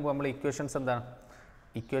വരയ്ക്കുന്നതിന് മുമ്പ് നമ്മൾ ഇക്വേഷൻസ് എന്താണ്?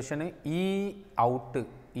 ഇക്വേഷന് ഈ ഔട്ട്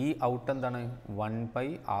എന്താണ്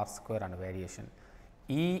 1/r² ആണ് വേരിയേഷൻ.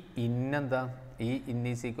 ഈ ഇൻ എന്താ, ഈ in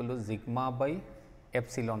is equal to sigma by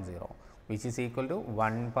epsilon 0 which is equal to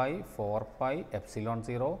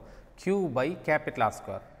 1/4πε0 Q by capital R².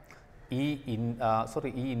 ഈ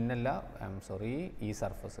ഇന്നല്ല, ഈ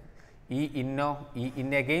സർഫസ്, ഈ ഇന്നോ, ഈ in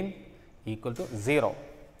again equal to 0.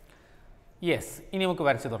 Yes, ഇനി നമുക്ക്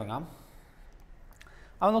വരച്ച് തുടങ്ങാം.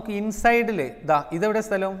 അപ്പോൾ നമുക്ക് ഇൻസൈഡിൽ ഇതെവിടെ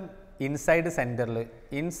സ്ഥലം, ഇൻസൈഡ്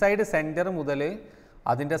സെൻറ്റർ മുതൽ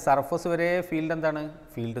അതിൻ്റെ സർഫസ് വരെ ഫീൽഡ് എന്താണ്,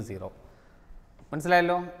 ഫീൽഡ് 0.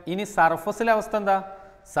 മനസ്സിലായല്ലോ. ഇനി സർഫസിലെ അവസ്ഥ എന്താ,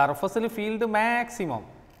 സർഫസിൽ ഫീൽഡ് മാക്സിമം,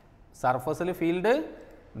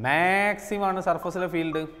 ആണ് സർഫസിലെ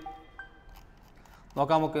ഫീൽഡ്.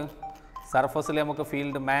 നോക്കാം നമുക്ക്, സർഫസിൽ നമുക്ക്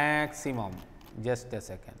field maximum. Just A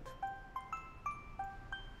second.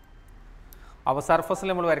 അപ്പോൾ സർഫസിൽ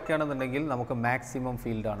നമ്മൾ വരയ്ക്കുകയാണെന്നുണ്ടെങ്കിൽ നമുക്ക് മാക്സിമം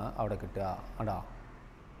ഫീൽഡാണ് അവിടെ കിട്ടുക. അടാ,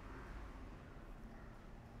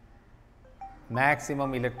 മാക്സിമം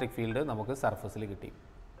ഇലക്ട്രിക് ഫീൽഡ് നമുക്ക് സർഫസിൽ കിട്ടി.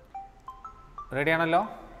 റെഡിയാണല്ലോ,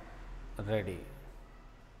 റെഡി.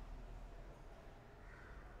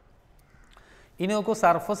 ഇനി നോക്കൂ,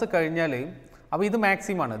 സർഫസ് കഴിഞ്ഞാൽ അപ്പോൾ ഇത്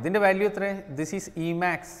മാക്സിമമാണ്. ഇതിൻ്റെ വാല്യൂ എത്ര, ദിസ് ഈസ് ഇ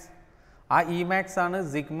മാക്സ്. ആ ഇ മാക്സ് ആണ്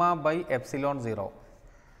sigma by epsilon 0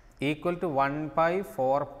 equal to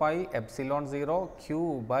 1/4πε0 Q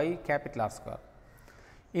by capital R².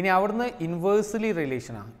 ഇനി അവിടുന്ന് ഇൻവേഴ്സ്ലി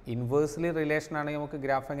റിലേഷനാണെങ്കിൽ നമുക്ക്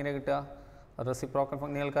ഗ്രാഫ് എങ്ങനെ കിട്ടുക, റെസിപ്രോക്കൽ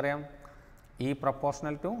നിങ്ങൾക്കറിയാം, E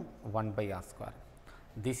proportional to 1/r².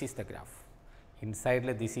 This is the graph. ഇൻസൈഡിൽ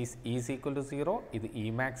this is equal to 0, ഇത് ഇ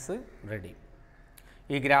മാക്സ്. റെഡി.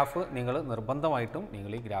 ഈ ഗ്രാഫ് നിങ്ങൾ നിർബന്ധമായിട്ടും ഈ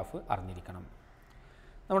ഗ്രാഫ് അറിഞ്ഞിരിക്കണം.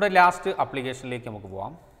 നമ്മുടെ ലാസ്റ്റ് അപ്ലിക്കേഷനിലേക്ക് നമുക്ക്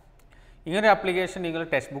പോകാം. ഇങ്ങനൊരു അപ്ലിക്കേഷൻ നിങ്ങൾ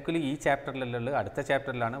ടെക്സ്റ്റ് ബുക്കിൽ ഈ ചാപ്റ്ററിലുള്ള അടുത്ത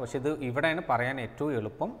ചാപ്റ്ററിലാണ്, പക്ഷേ ഇത് ഇവിടെയാണ് പറയാൻ ഏറ്റവും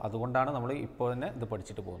എളുപ്പം. അതുകൊണ്ടാണ് നമ്മൾ ഇപ്പോൾ തന്നെ ഇത്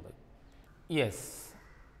പഠിച്ചിട്ട് പോകുന്നത്. യെസ്,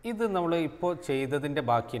 ഇത് നമ്മൾ ഇപ്പോൾ ചെയ്തതിൻ്റെ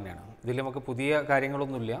ബാക്കി തന്നെയാണ്. ഇതിൽ നമുക്ക് പുതിയ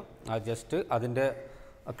കാര്യങ്ങളൊന്നുമില്ല, ജസ്റ്റ് അതിൻ്റെ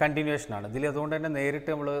കണ്ടിന്യൂഷനാണ് ഇതിൽ. അതുകൊണ്ട് തന്നെ നേരിട്ട്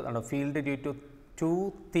നമ്മൾ field due to to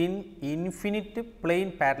thin infinite plain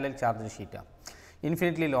parallel charge ഷീറ്റാണ്,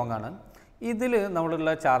 infinitely long ആണ്. ഇതിൽ നമ്മളുള്ള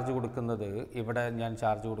ചാർജ് കൊടുക്കുന്നത്, ഇവിടെ ഞാൻ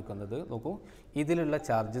ചാർജ് കൊടുക്കുന്നത് നോക്കൂ, ഇതിലുള്ള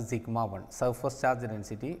charge sigma 1, surface charge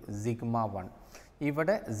density sigma 1,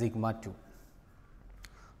 ഇവിടെ സിഗ്മ 2.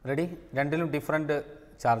 റെഡി. രണ്ടിലും ഡിഫറെൻറ്റ്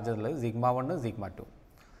ചാർജുകൾ, സിഗ്മ 1, സിഗ്മ 2.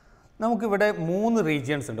 നമുക്കിവിടെ 3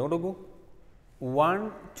 റീജിയൻസ് ഉണ്ട്. നോക്കൂ, 1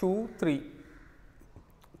 2 3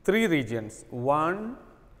 3 റീജിയൻസ്, 1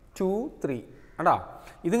 2 3. അടാ,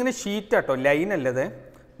 ഇതിങ്ങനെ ഷീറ്റ് കേട്ടോ, ലൈൻ അല്ലത്,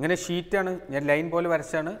 ഇങ്ങനെ ഷീറ്റാണ്. ഞാൻ ലൈൻ പോലെ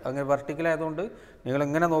വരച്ചാണ്, അങ്ങനെ വെർട്ടിക്കൽ ആയതുകൊണ്ട് നിങ്ങൾ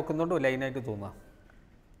ഇങ്ങനെ നോക്കുന്നുണ്ട് ലൈനായിട്ട് തോന്നുക.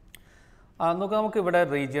 നോക്കാം, നമുക്ക് ഇവിടെ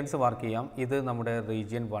റീജിയൻസ് മാർക്ക് ചെയ്യാം. ഇത് നമ്മുടെ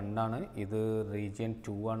റീജിയൻ 1 ആണ്, ഇത് റീജിയൻ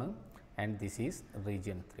 2 ആണ്, ആൻഡ് ദിസ് ഈസ്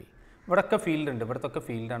റീജിയൻ 3. ഇവിടെയൊക്കെ ഫീൽഡ് ഉണ്ട്, ഇവിടത്തൊക്കെ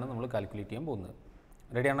ഫീൽഡാണ് നമ്മൾ കാൽക്കുലേറ്റ് ചെയ്യാൻ പോകുന്നത്.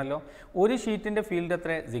 റെഡി ആണല്ലോ. ഒരു ഷീറ്റിൻ്റെ ഫീൽഡ്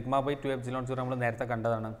എത്ര, സിഗ്മ ബൈ 2ε0 നമ്മൾ നേരത്തെ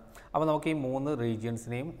കണ്ടതാണ്. അപ്പോൾ നമുക്ക് ഈ 3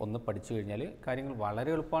 റീജിയൻസിനെയും ഒന്ന് പഠിച്ചു കഴിഞ്ഞാൽ കാര്യങ്ങൾ വളരെ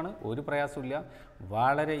എളുപ്പമാണ്, ഒരു പ്രയാസമില്ല,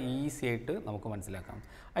 വളരെ ഈസി ആയിട്ട് നമുക്ക് മനസ്സിലാക്കാം.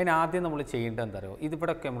 അതിനാദ്യം നമ്മൾ ചെയ്യേണ്ടത് എന്താ പറയുക,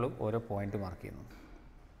 ഇതിവിടെയൊക്കെ നമ്മൾ ഓരോ പോയിൻ്റ് മാർക്ക് ചെയ്യുന്നു.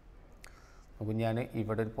 അപ്പോൾ ഞാൻ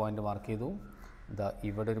ഇവിടെ ഒരു പോയിൻ്റ് മാർക്ക് ചെയ്തു,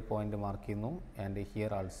 ഇവിടെ ഒരു പോയിൻ്റ് മാർക്ക് ചെയ്യുന്നു, and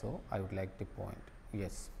here also I would like to point.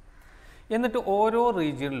 Yes. എന്നിട്ട് ഓരോ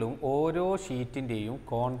റീജിയനിലും ഓരോ ഷീറ്റിൻ്റെയും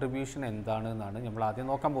കോൺട്രിബ്യൂഷൻ എന്താണെന്നാണ് നമ്മൾ ആദ്യം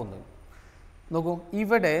നോക്കാൻ പോകുന്നത്. നോക്കൂ,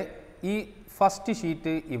 ഇവിടെ ഈ ഫസ്റ്റ്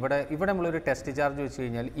ഷീറ്റ്, ഇവിടെ നമ്മളൊരു ടെസ്റ്റ് ചാർജ് വെച്ച്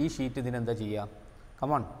കഴിഞ്ഞാൽ ഈ ഷീറ്റ് ഇതിനെന്താ ചെയ്യുക,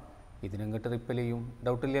 കമോൺ, ഇതിനങ്ങോട്ട് റിപ്പൽ ചെയ്യും,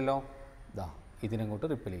 ഡൗട്ടില്ലല്ലോ. ഇതിനങ്ങോട്ട്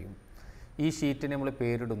റിപ്പൽ ചെയ്യും. ഈ ഷീറ്റിന് നമ്മൾ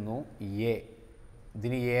പേരിടുന്നു എ,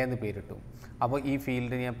 ഇതിന് എ എന്ന് പേരിട്ടു. അപ്പോൾ ഈ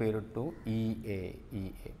ഫീൽഡിന് ഞാൻ പേരിട്ടു EA.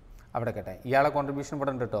 അവിടെ കേട്ടെ, ഇയാളെ കോൺട്രിബ്യൂഷൻ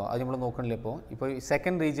ഇവിടെ ഉണ്ട് കേട്ടോ, അത് നമ്മൾ നോക്കണില്ല. ഇപ്പോൾ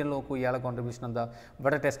സെക്കൻഡ് റീജിയനിൽ നോക്കൂ, ഇയാളെ കോൺട്രിബ്യൂഷൻ എന്താ,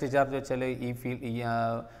 ഇവിടെ ടെസ്റ്റ് ചാർജ് വെച്ചാൽ ഈ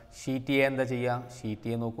ഷീറ്റ് എ എന്താ ചെയ്യുക, ഷീറ്റ്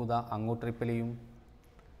എ നോക്കൂ, അങ്ങോട്ട് റിപ്പൽ ചെയ്യും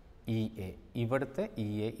EA. ഇവിടുത്തെ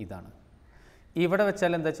EA ഇതാണ്. ഇവിടെ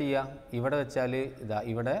വെച്ചാൽ എന്താ ചെയ്യുക, ഇവിടെ വെച്ചാൽ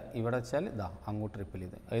ഇവിടെ വെച്ചാൽ അങ്ങോട്ട് റിപ്പൽ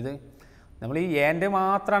ചെയ്ത്, അതായത് നമ്മൾ ഈ എൻ്റെ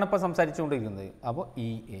മാത്രമാണ് ഇപ്പോൾ സംസാരിച്ചുകൊണ്ടിരിക്കുന്നത്. അപ്പോൾ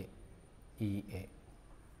EA.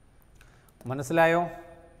 മനസ്സിലായോ?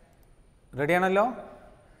 റെഡിയാണല്ലോ.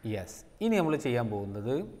 യെസ്. ഇനി നമ്മൾ ചെയ്യാൻ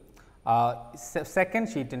പോകുന്നത് സെക്കൻഡ്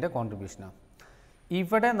ഷീറ്റിൻ്റെ കോൺട്രിബ്യൂഷനാണ്.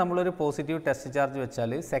 ഇവിടെ നമ്മളൊരു പോസിറ്റീവ് ടെസ്റ്റ് ചാർജ്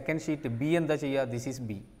വെച്ചാൽ സെക്കൻഡ് ഷീറ്റ് ബി എന്താ ചെയ്യുക, ദിസ് ഈസ്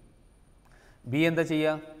ബി എന്താ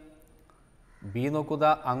ചെയ്യുക, ബി നോക്കൂ,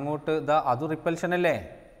 അങ്ങോട്ട് അതും റിപ്പൽഷൻ അല്ലേ,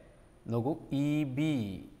 നോക്കൂ EB.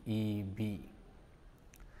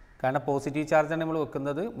 കാരണം പോസിറ്റീവ് ചാർജാണ് നമ്മൾ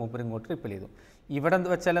വെക്കുന്നത്, മൂപ്പർ ഇങ്ങോട്ട് റിപ്പൽ ചെയ്തു. ഇവിടെ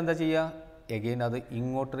വെച്ചാൽ എന്താ ചെയ്യുക, എഗെയിൻ അത്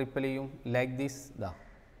ഇങ്ങോട്ട് റിപ്പൽ ചെയ്യും, ലൈക്ക്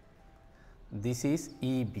ദിസ് ഈസ്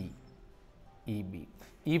EB.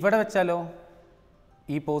 ഇവിടെ വെച്ചാലോ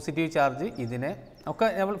ഈ പോസിറ്റീവ് ചാർജ് ഇതിനെ ഒക്കെ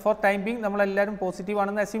നമ്മൾ ഫോർ ടൈം ബീങ് നമ്മളെല്ലാവരും പോസിറ്റീവ്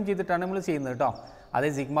ആണെന്ന് അസ്യൂം ചെയ്തിട്ടാണ് നമ്മൾ ചെയ്യുന്നത് കേട്ടോ. അതേ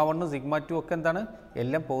സിഗ്മ 1 സിഗ്മ 2 ഒക്കെ എന്താണ്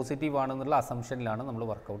എല്ലാം പോസിറ്റീവ് ആണെന്നുള്ള അസംഷനിലാണ് നമ്മൾ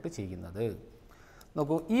വർക്കൗട്ട് ചെയ്യുന്നത്.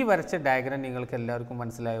 നോക്കൂ, ഈ വരച്ച ഡയഗ്രാം നിങ്ങൾക്ക് എല്ലാവർക്കും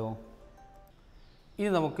മനസ്സിലായോ? ഇനി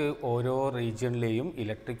നമുക്ക് ഓരോ റീജിയണിലെയും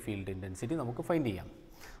ഇലക്ട്രിക് ഫീൽഡ് ഇൻറ്റൻസിറ്റി നമുക്ക് ഫൈൻഡ് ചെയ്യാം.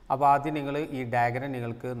 അപ്പോൾ ആദ്യം നിങ്ങൾ ഈ ഡയഗ്രാം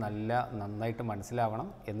നിങ്ങൾക്ക് നന്നായിട്ട് മനസ്സിലാവണം,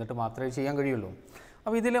 എന്നിട്ട് മാത്രമേ ചെയ്യാൻ കഴിയുള്ളൂ.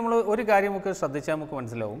 അപ്പോൾ ഇതിൽ നമ്മൾ ഒരു കാര്യം നമുക്ക് ശ്രദ്ധിച്ചാൽ നമുക്ക്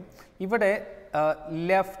മനസ്സിലാവും. ഇവിടെ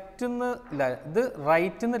ലെഫ്റ്റിൽ നിന്ന് ഇത്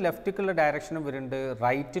റൈറ്റിൽ നിന്ന് ലെഫ്റ്റിലേക്കുള്ള ഡയറക്ഷനും വരുന്നുണ്ട്,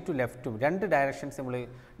 റൈറ്റ് ടു ലെഫ്റ്റും രണ്ട് ഡയറക്ഷൻസ് നമ്മൾ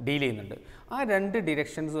ഡീൽ ചെയ്യുന്നുണ്ട്. ആ രണ്ട്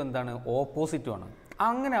ഡിറക്ഷൻസും എന്താണ് ഓപ്പോസിറ്റുമാണ്.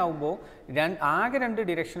 അങ്ങനെ ആകുമ്പോൾ ആകെ രണ്ട്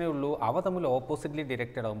ഡിറക്ഷനേ ഉള്ളൂ, അവ തമ്മിൽ ഓപ്പോസിറ്റ്ലി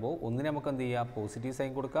ഡിറക്റ്റഡ് ആകുമ്പോൾ ഒന്നിനെ നമുക്ക് എന്ത് ചെയ്യാം, പോസിറ്റീവ്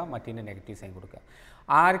സൈൻ കൊടുക്കാം, മറ്റേതിന് നെഗറ്റീവ് സൈൻ കൊടുക്കാം.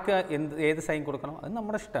 ആർക്ക് ഏത് സൈൻ കൊടുക്കണം അത്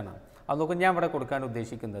നമ്മുടെ ഇഷ്ടമാണ്. അത് നോക്കും, ഞാൻ ഇവിടെ കൊടുക്കാൻ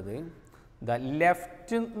ഉദ്ദേശിക്കുന്നത്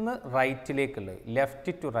ലെഫ്റ്റിൽ നിന്ന് റൈറ്റിലേക്കുള്ള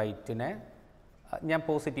ലെഫ്റ്റ് ടു റൈറ്റിനെ ഞാൻ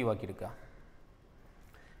പോസിറ്റീവ് ആക്കി എടുക്കുക,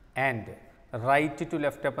 ആൻഡ് റൈറ്റ് ടു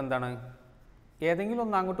ലെഫ്റ്റ് അപ്പം എന്താണ് ഏതെങ്കിലും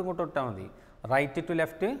ഒന്ന് അങ്ങോട്ടും ഇങ്ങോട്ടും ഇട്ടാൽ മതി. റൈറ്റ് ടു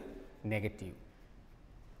ലെഫ്റ്റ് നെഗറ്റീവ്,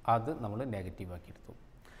 അത് നമ്മൾ നെഗറ്റീവ് ആക്കി എടുത്തു.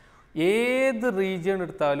 ഏത് റീജിയൺ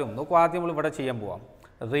എടുത്താലും നോക്കൂ, ആദ്യം നമ്മൾ ഇവിടെ ചെയ്യാൻ പോവാം.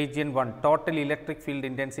 Region 1 total electric field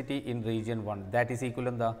intensity in region 1 that is equal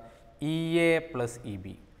എന്താ EA പ്ലസ് EB,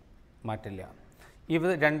 മാറ്റില്ല.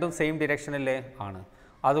 ഇവ രണ്ടും സെയിം ഡിറക്ഷനല്ലേ ആണ്.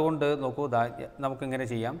 അതുകൊണ്ട് നോക്കൂ, നമുക്കിങ്ങനെ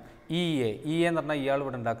ചെയ്യാം. EA എന്ന് പറഞ്ഞാൽ ഇയാൾ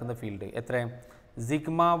ഇവിടെ ഉണ്ടാക്കുന്ന ഫീൽഡ് എത്ര,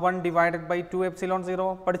 സിഗ്മ 1 ഡിവൈഡഡ് ബൈ 2 എപ്സിലോൺ 0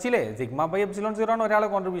 പഠിച്ചില്ലേ? സിഗ്മ ബൈ എപ്സിലോൺ 0 ആണ് ഒരാളെ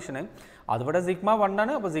കോൺട്രിബ്യൂഷന്, അതിവിടെ സിഗ്മ 1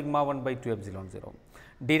 ആണ്. അപ്പോൾ സിഗ്മ 1 ബൈ 2 എപ്സിലോൺ 0.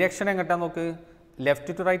 ഡിറക്ഷൻ എങ്ങോട്ടാ നോക്ക്,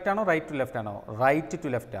 ലെഫ്റ്റ് ടു റൈറ്റ് ആണോ റൈറ്റ് ടു ലെഫ്റ്റ് ആണോ? Right to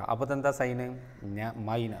ലെഫ്റ്റാണ്. അപ്പോൾ ഇതെന്താ സൈന്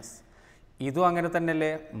മൈനസ്, ഇതും അങ്ങനെ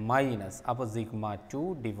തന്നെയല്ലേ മൈനസ്. അപ്പോൾ sigma 2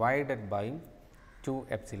 divided by 2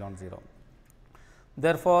 epsilon 0.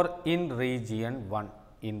 Therefore, in region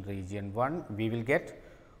 1 we will get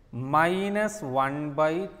minus 1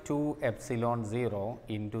 by 2 epsilon 0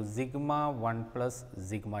 into sigma 1 plus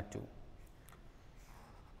sigma 2.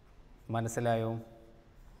 മനസ്സിലായോ?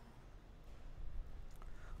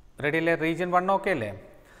 റെഡി അല്ലേ? റീജിയൻ 1 ഓക്കെ അല്ലേ?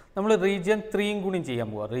 നമ്മൾ റീജിയൻ 3 കൂടിയും ചെയ്യാൻ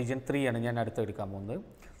പോവുക. റീജിയൻ 3 ആണ് ഞാൻ അടുത്ത് എടുക്കാൻ പോകുന്നത്.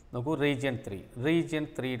 നോക്കൂ, റീജിയൻ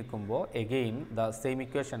 3 എടുക്കുമ്പോൾ again the same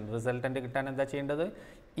equation resultant കിട്ടാൻ എന്താ ചെയ്യേണ്ടത്?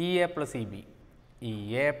 EA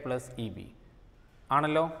പ്ലസ് EB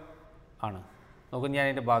ആണല്ലോ, ആണ്. നോക്കൂ, ഞാൻ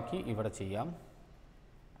അതിൻ്റെ ബാക്കി ഇവിടെ ചെയ്യാം.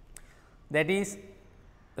 That is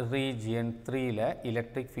region 3ലെ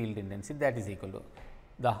electric field intensity that is equal to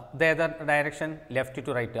ഏതാ ഡയറക്ഷൻ ലെഫ്റ്റ്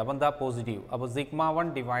ടു റൈറ്റ്. അപ്പോൾ എന്താ പോസിറ്റീവ്. അപ്പോൾ sigma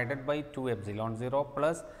 1 divided by 2 epsilon 0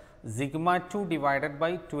 plus sigma 2 divided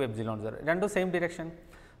by 2 epsilon 0 രണ്ടും same direction.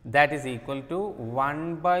 That is equal to 1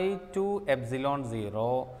 by 2 epsilon 0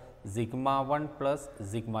 sigma 1 plus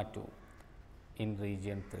sigma 2 in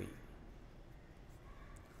region 3.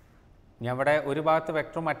 ഞാൻ ഇവിടെ ഒരു ഭാഗത്ത്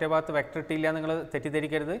വെക്ടറും മറ്റേ ഭാഗത്ത് വെക്ടർ ഇട്ടില്ല, നിങ്ങൾ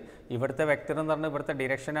തെറ്റിദ്ധരിക്കരുത്. ഇവിടുത്തെ വെക്ടർ എന്ന് പറഞ്ഞാൽ ഇവിടുത്തെ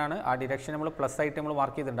ഡിറക്ഷനാണ്. ആ ഡിറക്ഷൻ നമ്മൾ പ്ലസ് ആയിട്ട് നമ്മൾ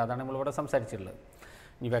മാർക്ക് ചെയ്തിട്ടുണ്ട്, അതാണ് നമ്മളിവിടെ സംസാരിച്ചിട്ടുള്ളത്.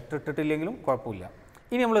 ഇനി വെക്ടർ ഇട്ടിട്ടില്ലെങ്കിലും കുഴപ്പമില്ല.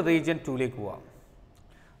 ഇനി നമ്മൾ റീജിയൻ 2ലേക്ക് പോവാം.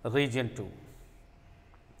 റീജിയൻ 2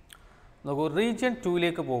 നോക്കൂ, റീജിയൻ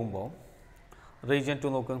 2ലേക്ക് പോകുമ്പോൾ റീജിയൻ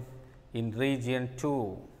 2 നോക്ക്. In region 2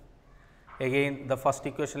 again the first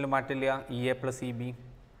ഇക്വേഷനിൽ മാറ്റില്ല, EA പ്ലസ് EB.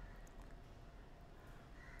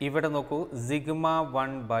 ഇവിടെ നോക്കൂ, സിഗ്മ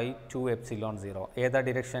 1 ബൈ 2 എപ്സിലോൺ 0 ഏതാ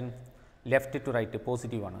direction? Left to right,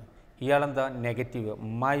 positive ആണ്. ഇയാളെന്താ negative,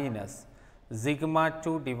 minus sigma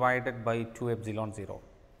 2 divided by 2 epsilon 0.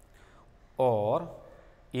 Or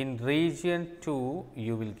in region 2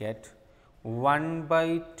 you will get 1 by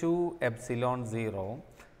 2 epsilon 0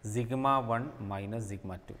 sigma 1 minus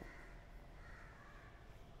sigma 2.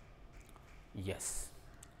 Yes,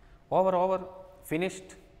 over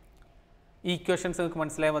finished. ഈ equations നിങ്ങൾക്ക്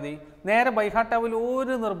മനസ്സിലായാൽ മതി. നേരെ by heart ആവില്ല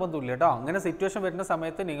ഒരു നിർബന്ധമില്ല കേട്ടോ. അങ്ങനെ സിറ്റുവേഷൻ വരുന്ന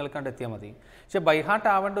സമയത്ത് നിങ്ങൾ കണ്ടെത്തിയാൽ മതി. പക്ഷേ ബൈഹാർട്ട്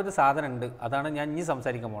ആവേണ്ട ഒരു സാധനം ഉണ്ട്, അതാണ് ഞാൻ ഇനി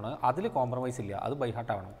സംസാരിക്കാൻ പോകുന്നത്. അതിൽ കോംപ്രമൈസ് ഇല്ല, അത്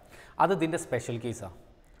ബൈഹാർട്ട് ആവണം. അത് ഇതിൻ്റെ സ്പെഷ്യൽ കേസാണ്.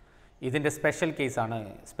 ഇതിൻ്റെ സ്പെഷ്യൽ കേസാണ്.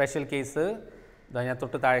 സ്പെഷ്യൽ കേസ് ഇതാ ഞാൻ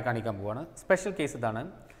തൊട്ട് താഴെ കാണിക്കാൻ പോവാണ്. സ്പെഷ്യൽ കേസ് ഇതാണ്.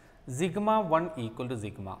 Sigma 1 equal to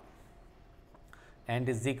sigma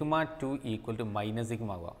and sigma 2 equal to minus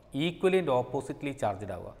sigma ആവുക. ഈക്വലി ആൻഡ് ഓപ്പോസിറ്റ്ലി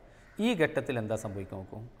ചാർജ്ഡ് ആവുക. ഈ ഘട്ടത്തിൽ എന്താ സംഭവിക്കുക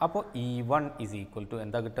നോക്കൂ. അപ്പോൾ E1 ഈസ് ഈക്വൽ ടു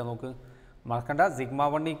എന്താ കിട്ടുക നോക്ക്, മറക്കണ്ട. Sigma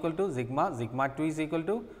 1 equal to sigma 2 is equal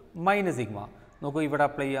to minus sigma. നോക്കൂ, ഇവിടെ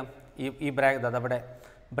അപ്ലൈ ചെയ്യാം. ഈ അതവിടെ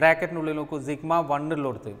ബ്രാക്കറ്റിനുള്ളിൽ നോക്കൂ, സിഗ്മ 1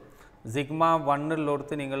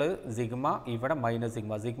 ഉള്ളിടത്ത് നിങ്ങൾ സിഗ്മ ഇവിടെ മൈനസ്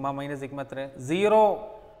സിഗ്മ മൈനസ് സിഗ്മ എത്ര?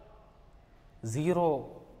 0.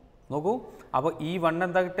 നോക്കൂ, അപ്പോൾ E1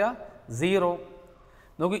 എന്താ കിട്ടുക? 0.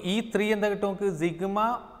 നോക്കൂ, E3 എന്താ കിട്ടുക നോക്ക്, സിഗ്മ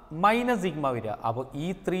മൈനസ് സിഗ്മ വരിക. അപ്പോൾ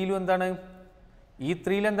E3ലും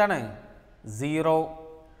എന്താണ്? 0.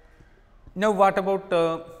 Now what about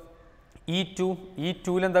E2?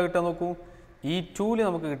 E2ൽ എന്താ കിട്ടുക നോക്കൂ. E2ൽ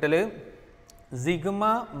നമുക്ക് കിട്ടൽ സിഗ്മ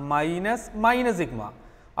മൈനസ് സിഗ്മ.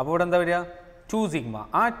 അപ്പോൾ ഇവിടെ എന്താ വരിക? 2 സിഗ്മ.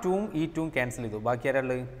 ആ 2ഉം ഈ 2ഉം ക്യാൻസൽ ചെയ്തു. ബാക്കി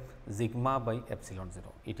ആരാളുള്ളത്? Sigma by epsilon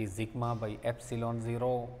 0. It is sigma by epsilon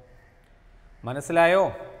 0. മനസ്സിലായോ?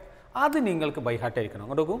 അത് നിങ്ങൾക്ക് ബൈ ഹാർട്ട് ആയിരിക്കണം.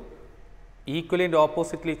 അങ്ങോട്ട് നോക്കൂ. Equally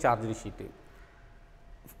oppositely charged sheet.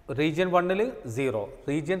 Region 1ൽ 0,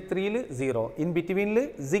 region 3ൽ 0, in ബിറ്റ്വീനിൽ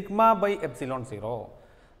sigma by epsilon 0.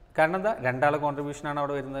 കാരണം എന്താ? രണ്ടാളെ കോൺട്രിബ്യൂഷനാണ്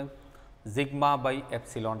അവിടെ വരുന്നത്. Sigma by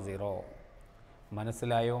epsilon 0.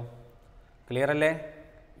 മനസ്സിലായോ? ക്ലിയർ അല്ലേ?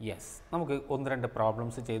 യെസ്. നമുക്ക് 1-2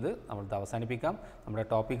 പ്രോബ്ലംസ് ചെയ്ത് നമ്മളിത് അവസാനിപ്പിക്കാം. നമ്മുടെ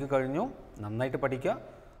ടോപ്പിക്ക് കഴിഞ്ഞു. നന്നായിട്ട് പഠിക്കുക.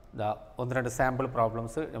 1-2 സാമ്പിൾ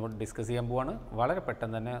പ്രോബ്ലംസ് നമ്മൾ ഡിസ്കസ് ചെയ്യാൻ പോവാണ്. വളരെ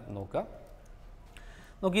പെട്ടെന്ന് തന്നെ നോക്കുക.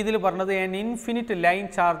 നോക്കി, ഇതിൽ പറഞ്ഞത് an infinite line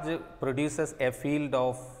charge produces a field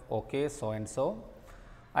of so and so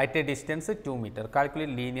at a distance 2 meter.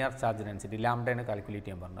 Calculate linear charge density. Lambda ആണ് കാൽക്കുലേറ്റ്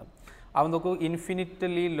ചെയ്യാൻ പറഞ്ഞത്. അപ്പോൾ നോക്കൂ,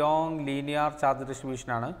 infinitely long linear charge distribution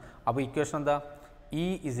ആണ്. അപ്പോൾ ഇക്വേഷൻ എന്താ? E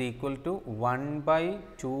is equal to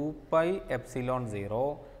 1/2 pi epsilon 0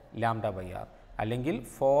 lambda by r, അല്ലെങ്കിൽ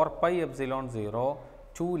 4 pi epsilon 0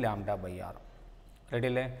 2 lambda by r. Ready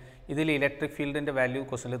അല്ലേ? ഇതിൽ ഇലക്ട്രിക് ഫീൽഡിൻ്റെ വാല്യൂ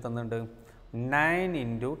ക്വസ്റ്റനിൽ തന്നിട്ടുണ്ട്. 9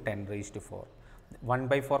 × 10⁴.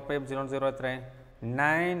 1/4 pi epsilon 0 എത്ര?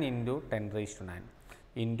 9 × 10⁹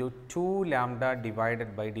 into 2 lambda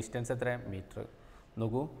divided by distance എത്ര? മീറ്റർ.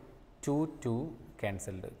 നോക്കൂ, 2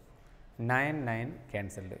 ക്യാൻസൽഡ്, 9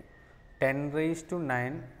 ക്യാൻസൽഡ്,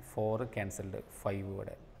 10⁹ 4 ക്യാൻസൽഡ്, 5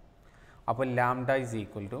 ഇവിടെ. അപ്പോൾ ലാംഡ ഈസ്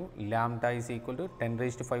ഈക്വൽ ടു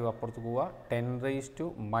 10⁵ അപ്പുറത്ത് പോവുക,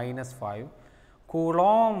 10⁻⁻5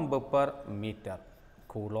 കൂളോംബ്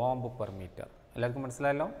പെർ മീറ്റർ. എല്ലാവർക്കും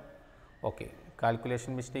മനസ്സിലായല്ലോ? ഓക്കെ,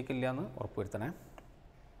 കാൽക്കുലേഷൻ മിസ്റ്റേക്ക് ഇല്ല എന്ന് ഉറപ്പുവരുത്തണേ.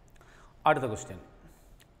 അടുത്ത question.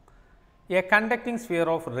 A conducting sphere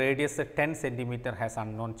of radius 10 centimetre has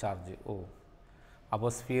unknown charge. അപ്പോൾ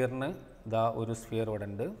സ്ഫിയറിന് ഒരു സ്ഫിയർ ഇവിടെ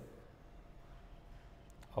ഉണ്ട്.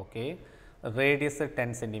 ഓക്കെ, റേഡിയസ്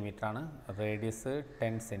 10 സെൻറ്റിമീറ്റർ ആണ്. Radius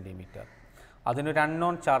 10 centimetre. അതിനൊരു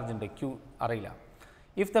അൺനോൺ ചാർജ് ഉണ്ട്, Q അറിയില്ല.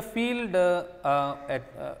 If the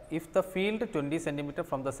field 20 centimeter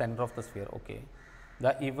from the center of the sphere, okay,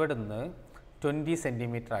 ഇവിടുന്ന് 20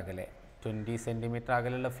 സെൻറ്റിമീറ്റർ അകലെ, 20 സെൻറ്റിമീറ്റർ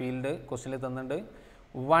അകലെയുള്ള ഫീൽഡ് ക്വസ്റ്റിനിൽ തന്നിട്ടുണ്ട്.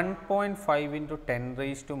 1.5 ×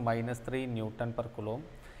 10⁻³ newton per coulomb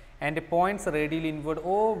and points radial inward.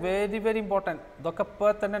 Very important. ഇതൊക്കെ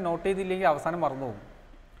ഇപ്പോൾ തന്നെ നോട്ട് ചെയ്തില്ലെങ്കിൽ അവസാനം മറന്നു പോകും.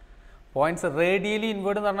 പോയിൻറ്റ്സ് റേഡിയലി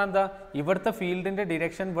ഇൻവേർഡ് എന്ന് പറഞ്ഞാൽ എന്താ? ഇവിടുത്തെ ഫീൽഡിൻ്റെ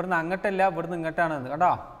ഡിറക്ഷൻ ഇവിടുന്ന് അങ്ങോട്ടല്ല, ഇവിടുന്ന് ഇങ്ങോട്ടാണ്.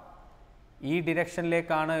 കണ്ടോ? ഈ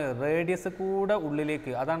ഡിറക്ഷനിലേക്കാണ്, റേഡിയസ് കൂടെ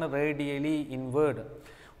ഉള്ളിലേക്ക്. അതാണ് radially inward.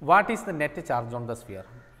 What is the net charge on the sphere?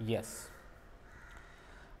 Yes.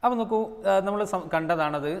 അപ്പോൾ നോക്കൂ, നമ്മൾ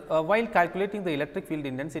കണ്ടതാണത്. While calculating the electric field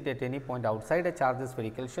intensity at any point outside A charge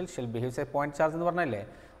spherical shell behaves A point charge എന്ന് പറഞ്ഞല്ലേ.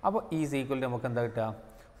 അപ്പോൾ ഈസ് ഈക്വൽ ടു നമുക്ക് എന്താ കിട്ടുക?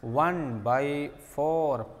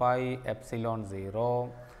 1/4 pi epsilon 0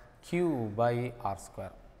 Q/r².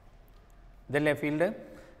 ഇതല്ലേ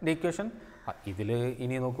ഫീൽഡിൻ്റെ ഇക്വേഷൻ? ഇതിൽ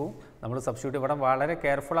ഇനി നോക്കൂ, നമ്മൾ സബ്സ്റ്റിറ്റ്യൂട്ട് ഇവിടെ വളരെ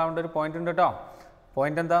കെയർഫുൾ ആവേണ്ട ഒരു പോയിന്റ് ഉണ്ട് കേട്ടോ.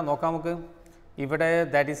 പോയിന്റ് എന്താ നോക്കാം നമുക്ക്. ഇവിടെ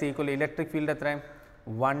that is equal electric field എത്ര?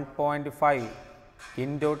 1.5 ×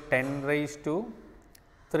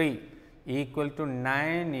 10⁻³ equal to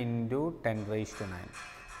 9 × 10⁹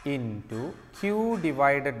 into Q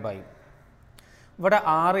divided by. ഇവിടെ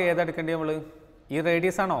 6 ഏതെടുക്കേണ്ടത് നമ്മൾ? ഈ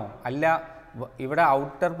റേഡിയസ് ആണോ? അല്ല, ഇവിടെ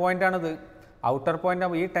ഔട്ടർ പോയിന്റ് ആണിത്. ഔട്ടർ പോയിന്റ്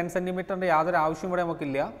ആകുമ്പോൾ ഈ 10 സെൻറ്റിമീറ്ററിൻ്റെ യാതൊരു ആവശ്യം ഇവിടെ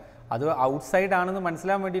നമുക്കില്ല. അത് ഔട്ട്സൈഡ് ആണെന്ന്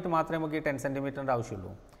മനസ്സിലാൻ വേണ്ടിയിട്ട് മാത്രമേ നമുക്ക് ഈ 10 സെൻറ്റിമീറ്ററിൻ്റെ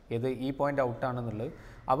ആവശ്യമുള്ളൂ. ഏത്? ഈ പോയിന്റ് ഔട്ടാണെന്നുള്ളത്.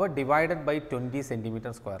 അപ്പോൾ divided by 20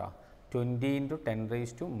 centimetre സ്ക്വയറാണ്. 20 ×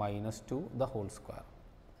 10⁻², the whole square.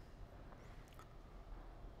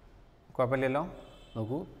 കുഴപ്പമില്ലല്ലോ?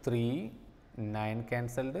 നോക്കൂ, 3 9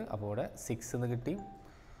 ക്യാൻസൽഡ്. അപ്പോൾ ഇവിടെ 6 എന്ന് കിട്ടി.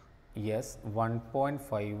 യെസ്,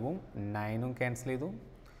 1.5ഉം 9ഉം ക്യാൻസൽ ചെയ്തു.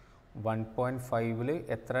 1.5ൽ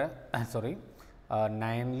എത്ര?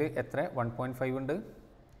 9ൽ എത്ര? 1.5 ഉണ്ട്.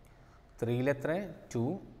 3ൽ എത്ര? 2.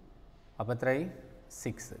 അപ്പോൾ എത്രയായി?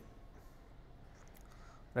 6.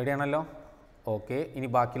 റെഡിയാണല്ലോ? ഓക്കെ, ഇനി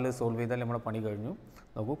ബാക്കിയുള്ളത് സോൾവ് ചെയ്താൽ നമ്മുടെ പണി കഴിഞ്ഞു.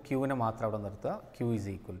 നോക്കൂ, ക്യൂവിനെ മാത്രം അവിടെ നിർത്തുക. Q ഈസ്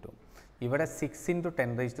ഈക്വൽ ടു ഇവിടെ 6 ×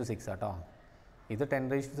 10⁻6 ആട്ടോ. ഇത്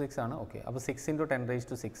 10⁻6 ആണ്. ഓക്കെ, അപ്പോൾ 6 ×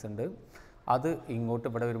 10⁻6 ഉണ്ട്. അത് ഇങ്ങോട്ട്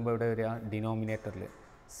ഇവിടെ വരുമ്പോൾ ഇവിടെ വരിക ഡിനോമിനേറ്ററിൽ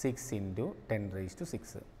 6 ×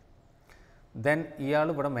 10⁻6. ദെൻ ഇയാൾ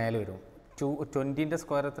ഇവിടെ മേലെ വരും. 20ൻ്റെ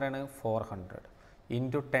സ്ക്വയർ എത്രയാണ്? 400 ×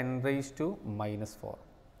 10⁻⁻4.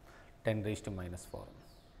 10⁻⁻4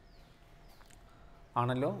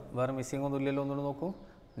 ആണല്ലോ. വേറെ മിസ്സിംഗ് ഒന്നും ഇല്ലല്ലോ. ഒന്നുകൂടെ നോക്കൂ.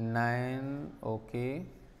 9. ഓക്കെ,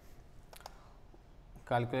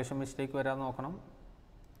 കാൽക്കുലേഷൻ മിസ്റ്റേക്ക് വരാൻ നോക്കണം.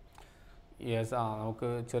 യെസ്, നമുക്ക്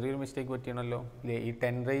ചെറിയൊരു മിസ്റ്റേക്ക് പറ്റിയണല്ലോ ഇല്ലേ? ഈ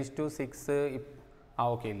 10⁻6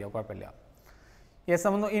 ഓക്കെ ഇല്ല, കുഴപ്പമില്ല. യെസ്,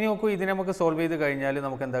 നമ്മൾ ഇനി നോക്കൂ, ഇതിനെ നമുക്ക് സോൾവ് ചെയ്ത് കഴിഞ്ഞാൽ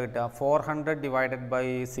നമുക്ക് എന്താ കിട്ടുക? 400 ഡിവൈഡഡ് ബൈ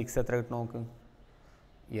 6 എത്ര കിട്ടും നോക്ക്?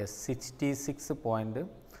 Yes,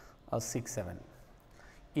 66.67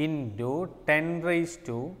 into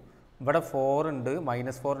 10⁻². ഇവിടെ 4 ഉണ്ട്,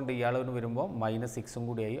 -4 ഉണ്ട്, ഇയാൾ വരുമ്പോൾ -6ഉം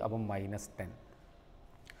കൂടിയായി, അപ്പം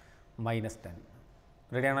 -10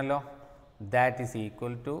 റെഡിയാണല്ലോ. That is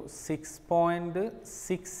equal to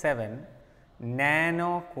 6.67 nano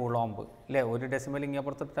coulomb അല്ലേ? ഒരു ഡെസിമൽ ഇങ്ങനെ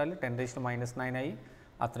പുറത്തിട്ടാൽ 10⁻⁻9 ആയി,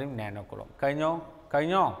 അത്രയും നാനോ കൂളോംബ്. കഴിഞ്ഞോ?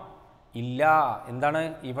 ഇല്ല. എന്താണ്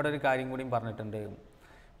ഇവിടെ ഒരു കാര്യം കൂടിയും പറഞ്ഞിട്ടുണ്ട്.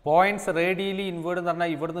 പോയിൻറ്റ്സ് റേഡിയലി ഇൻവേർഡ് എന്ന് പറഞ്ഞാൽ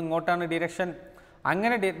ഇവിടുന്ന് ഇങ്ങോട്ടാണ് ഡിറക്ഷൻ.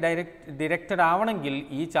 അങ്ങനെ ഡിറക്റ്റഡ് ആവണമെങ്കിൽ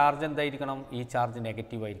ഈ ചാർജ് എന്തായിരിക്കണം? ഈ ചാർജ്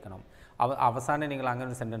നെഗറ്റീവ് ആയിരിക്കണം. അവസാനം നിങ്ങൾ അങ്ങനെ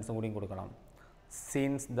ഒരു സെൻറ്റൻസും കൂടിയും കൊടുക്കണം.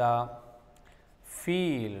 Since the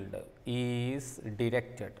field is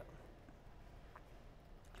directed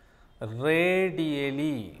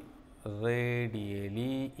radially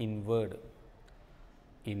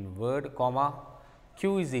inward comma Q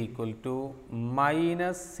is equal to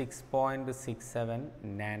 -6.67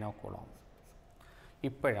 nano coulomb.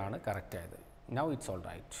 ഇപ്പോഴാണ് കറക്റ്റ് ആയത്. Now it's all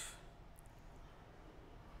right.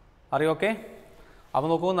 അറിയോ? ഓക്കെ. അപ്പോൾ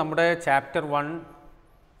നോക്കൂ, നമ്മുടെ chapter 1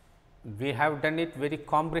 we have done it very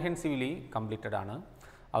കോംപ്രിഹെൻസീവ്ലി completed ആണ്.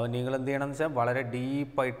 അപ്പോൾ നിങ്ങൾ എന്ത് ചെയ്യണമെന്ന് വെച്ചാൽ വളരെ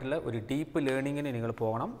ഡീപ്പായിട്ടുള്ള ഒരു ഡീപ്പ് ലേണിങ്ങിന് നിങ്ങൾ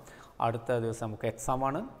പോകണം. അടുത്ത ദിവസം നമുക്ക് എക്സാം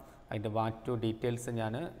ആണ്. അതിൻ്റെ ബാക്കി ഡീറ്റെയിൽസ്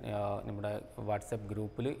ഞാൻ നമ്മുടെ വാട്സപ്പ്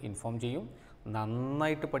ഗ്രൂപ്പിൽ ഇൻഫോം ചെയ്യും.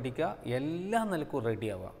 നന്നായിട്ട് പഠിക്കുക, എല്ലാ നിലക്കും റെഡി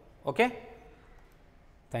ആവുക. Okay,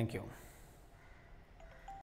 thank you.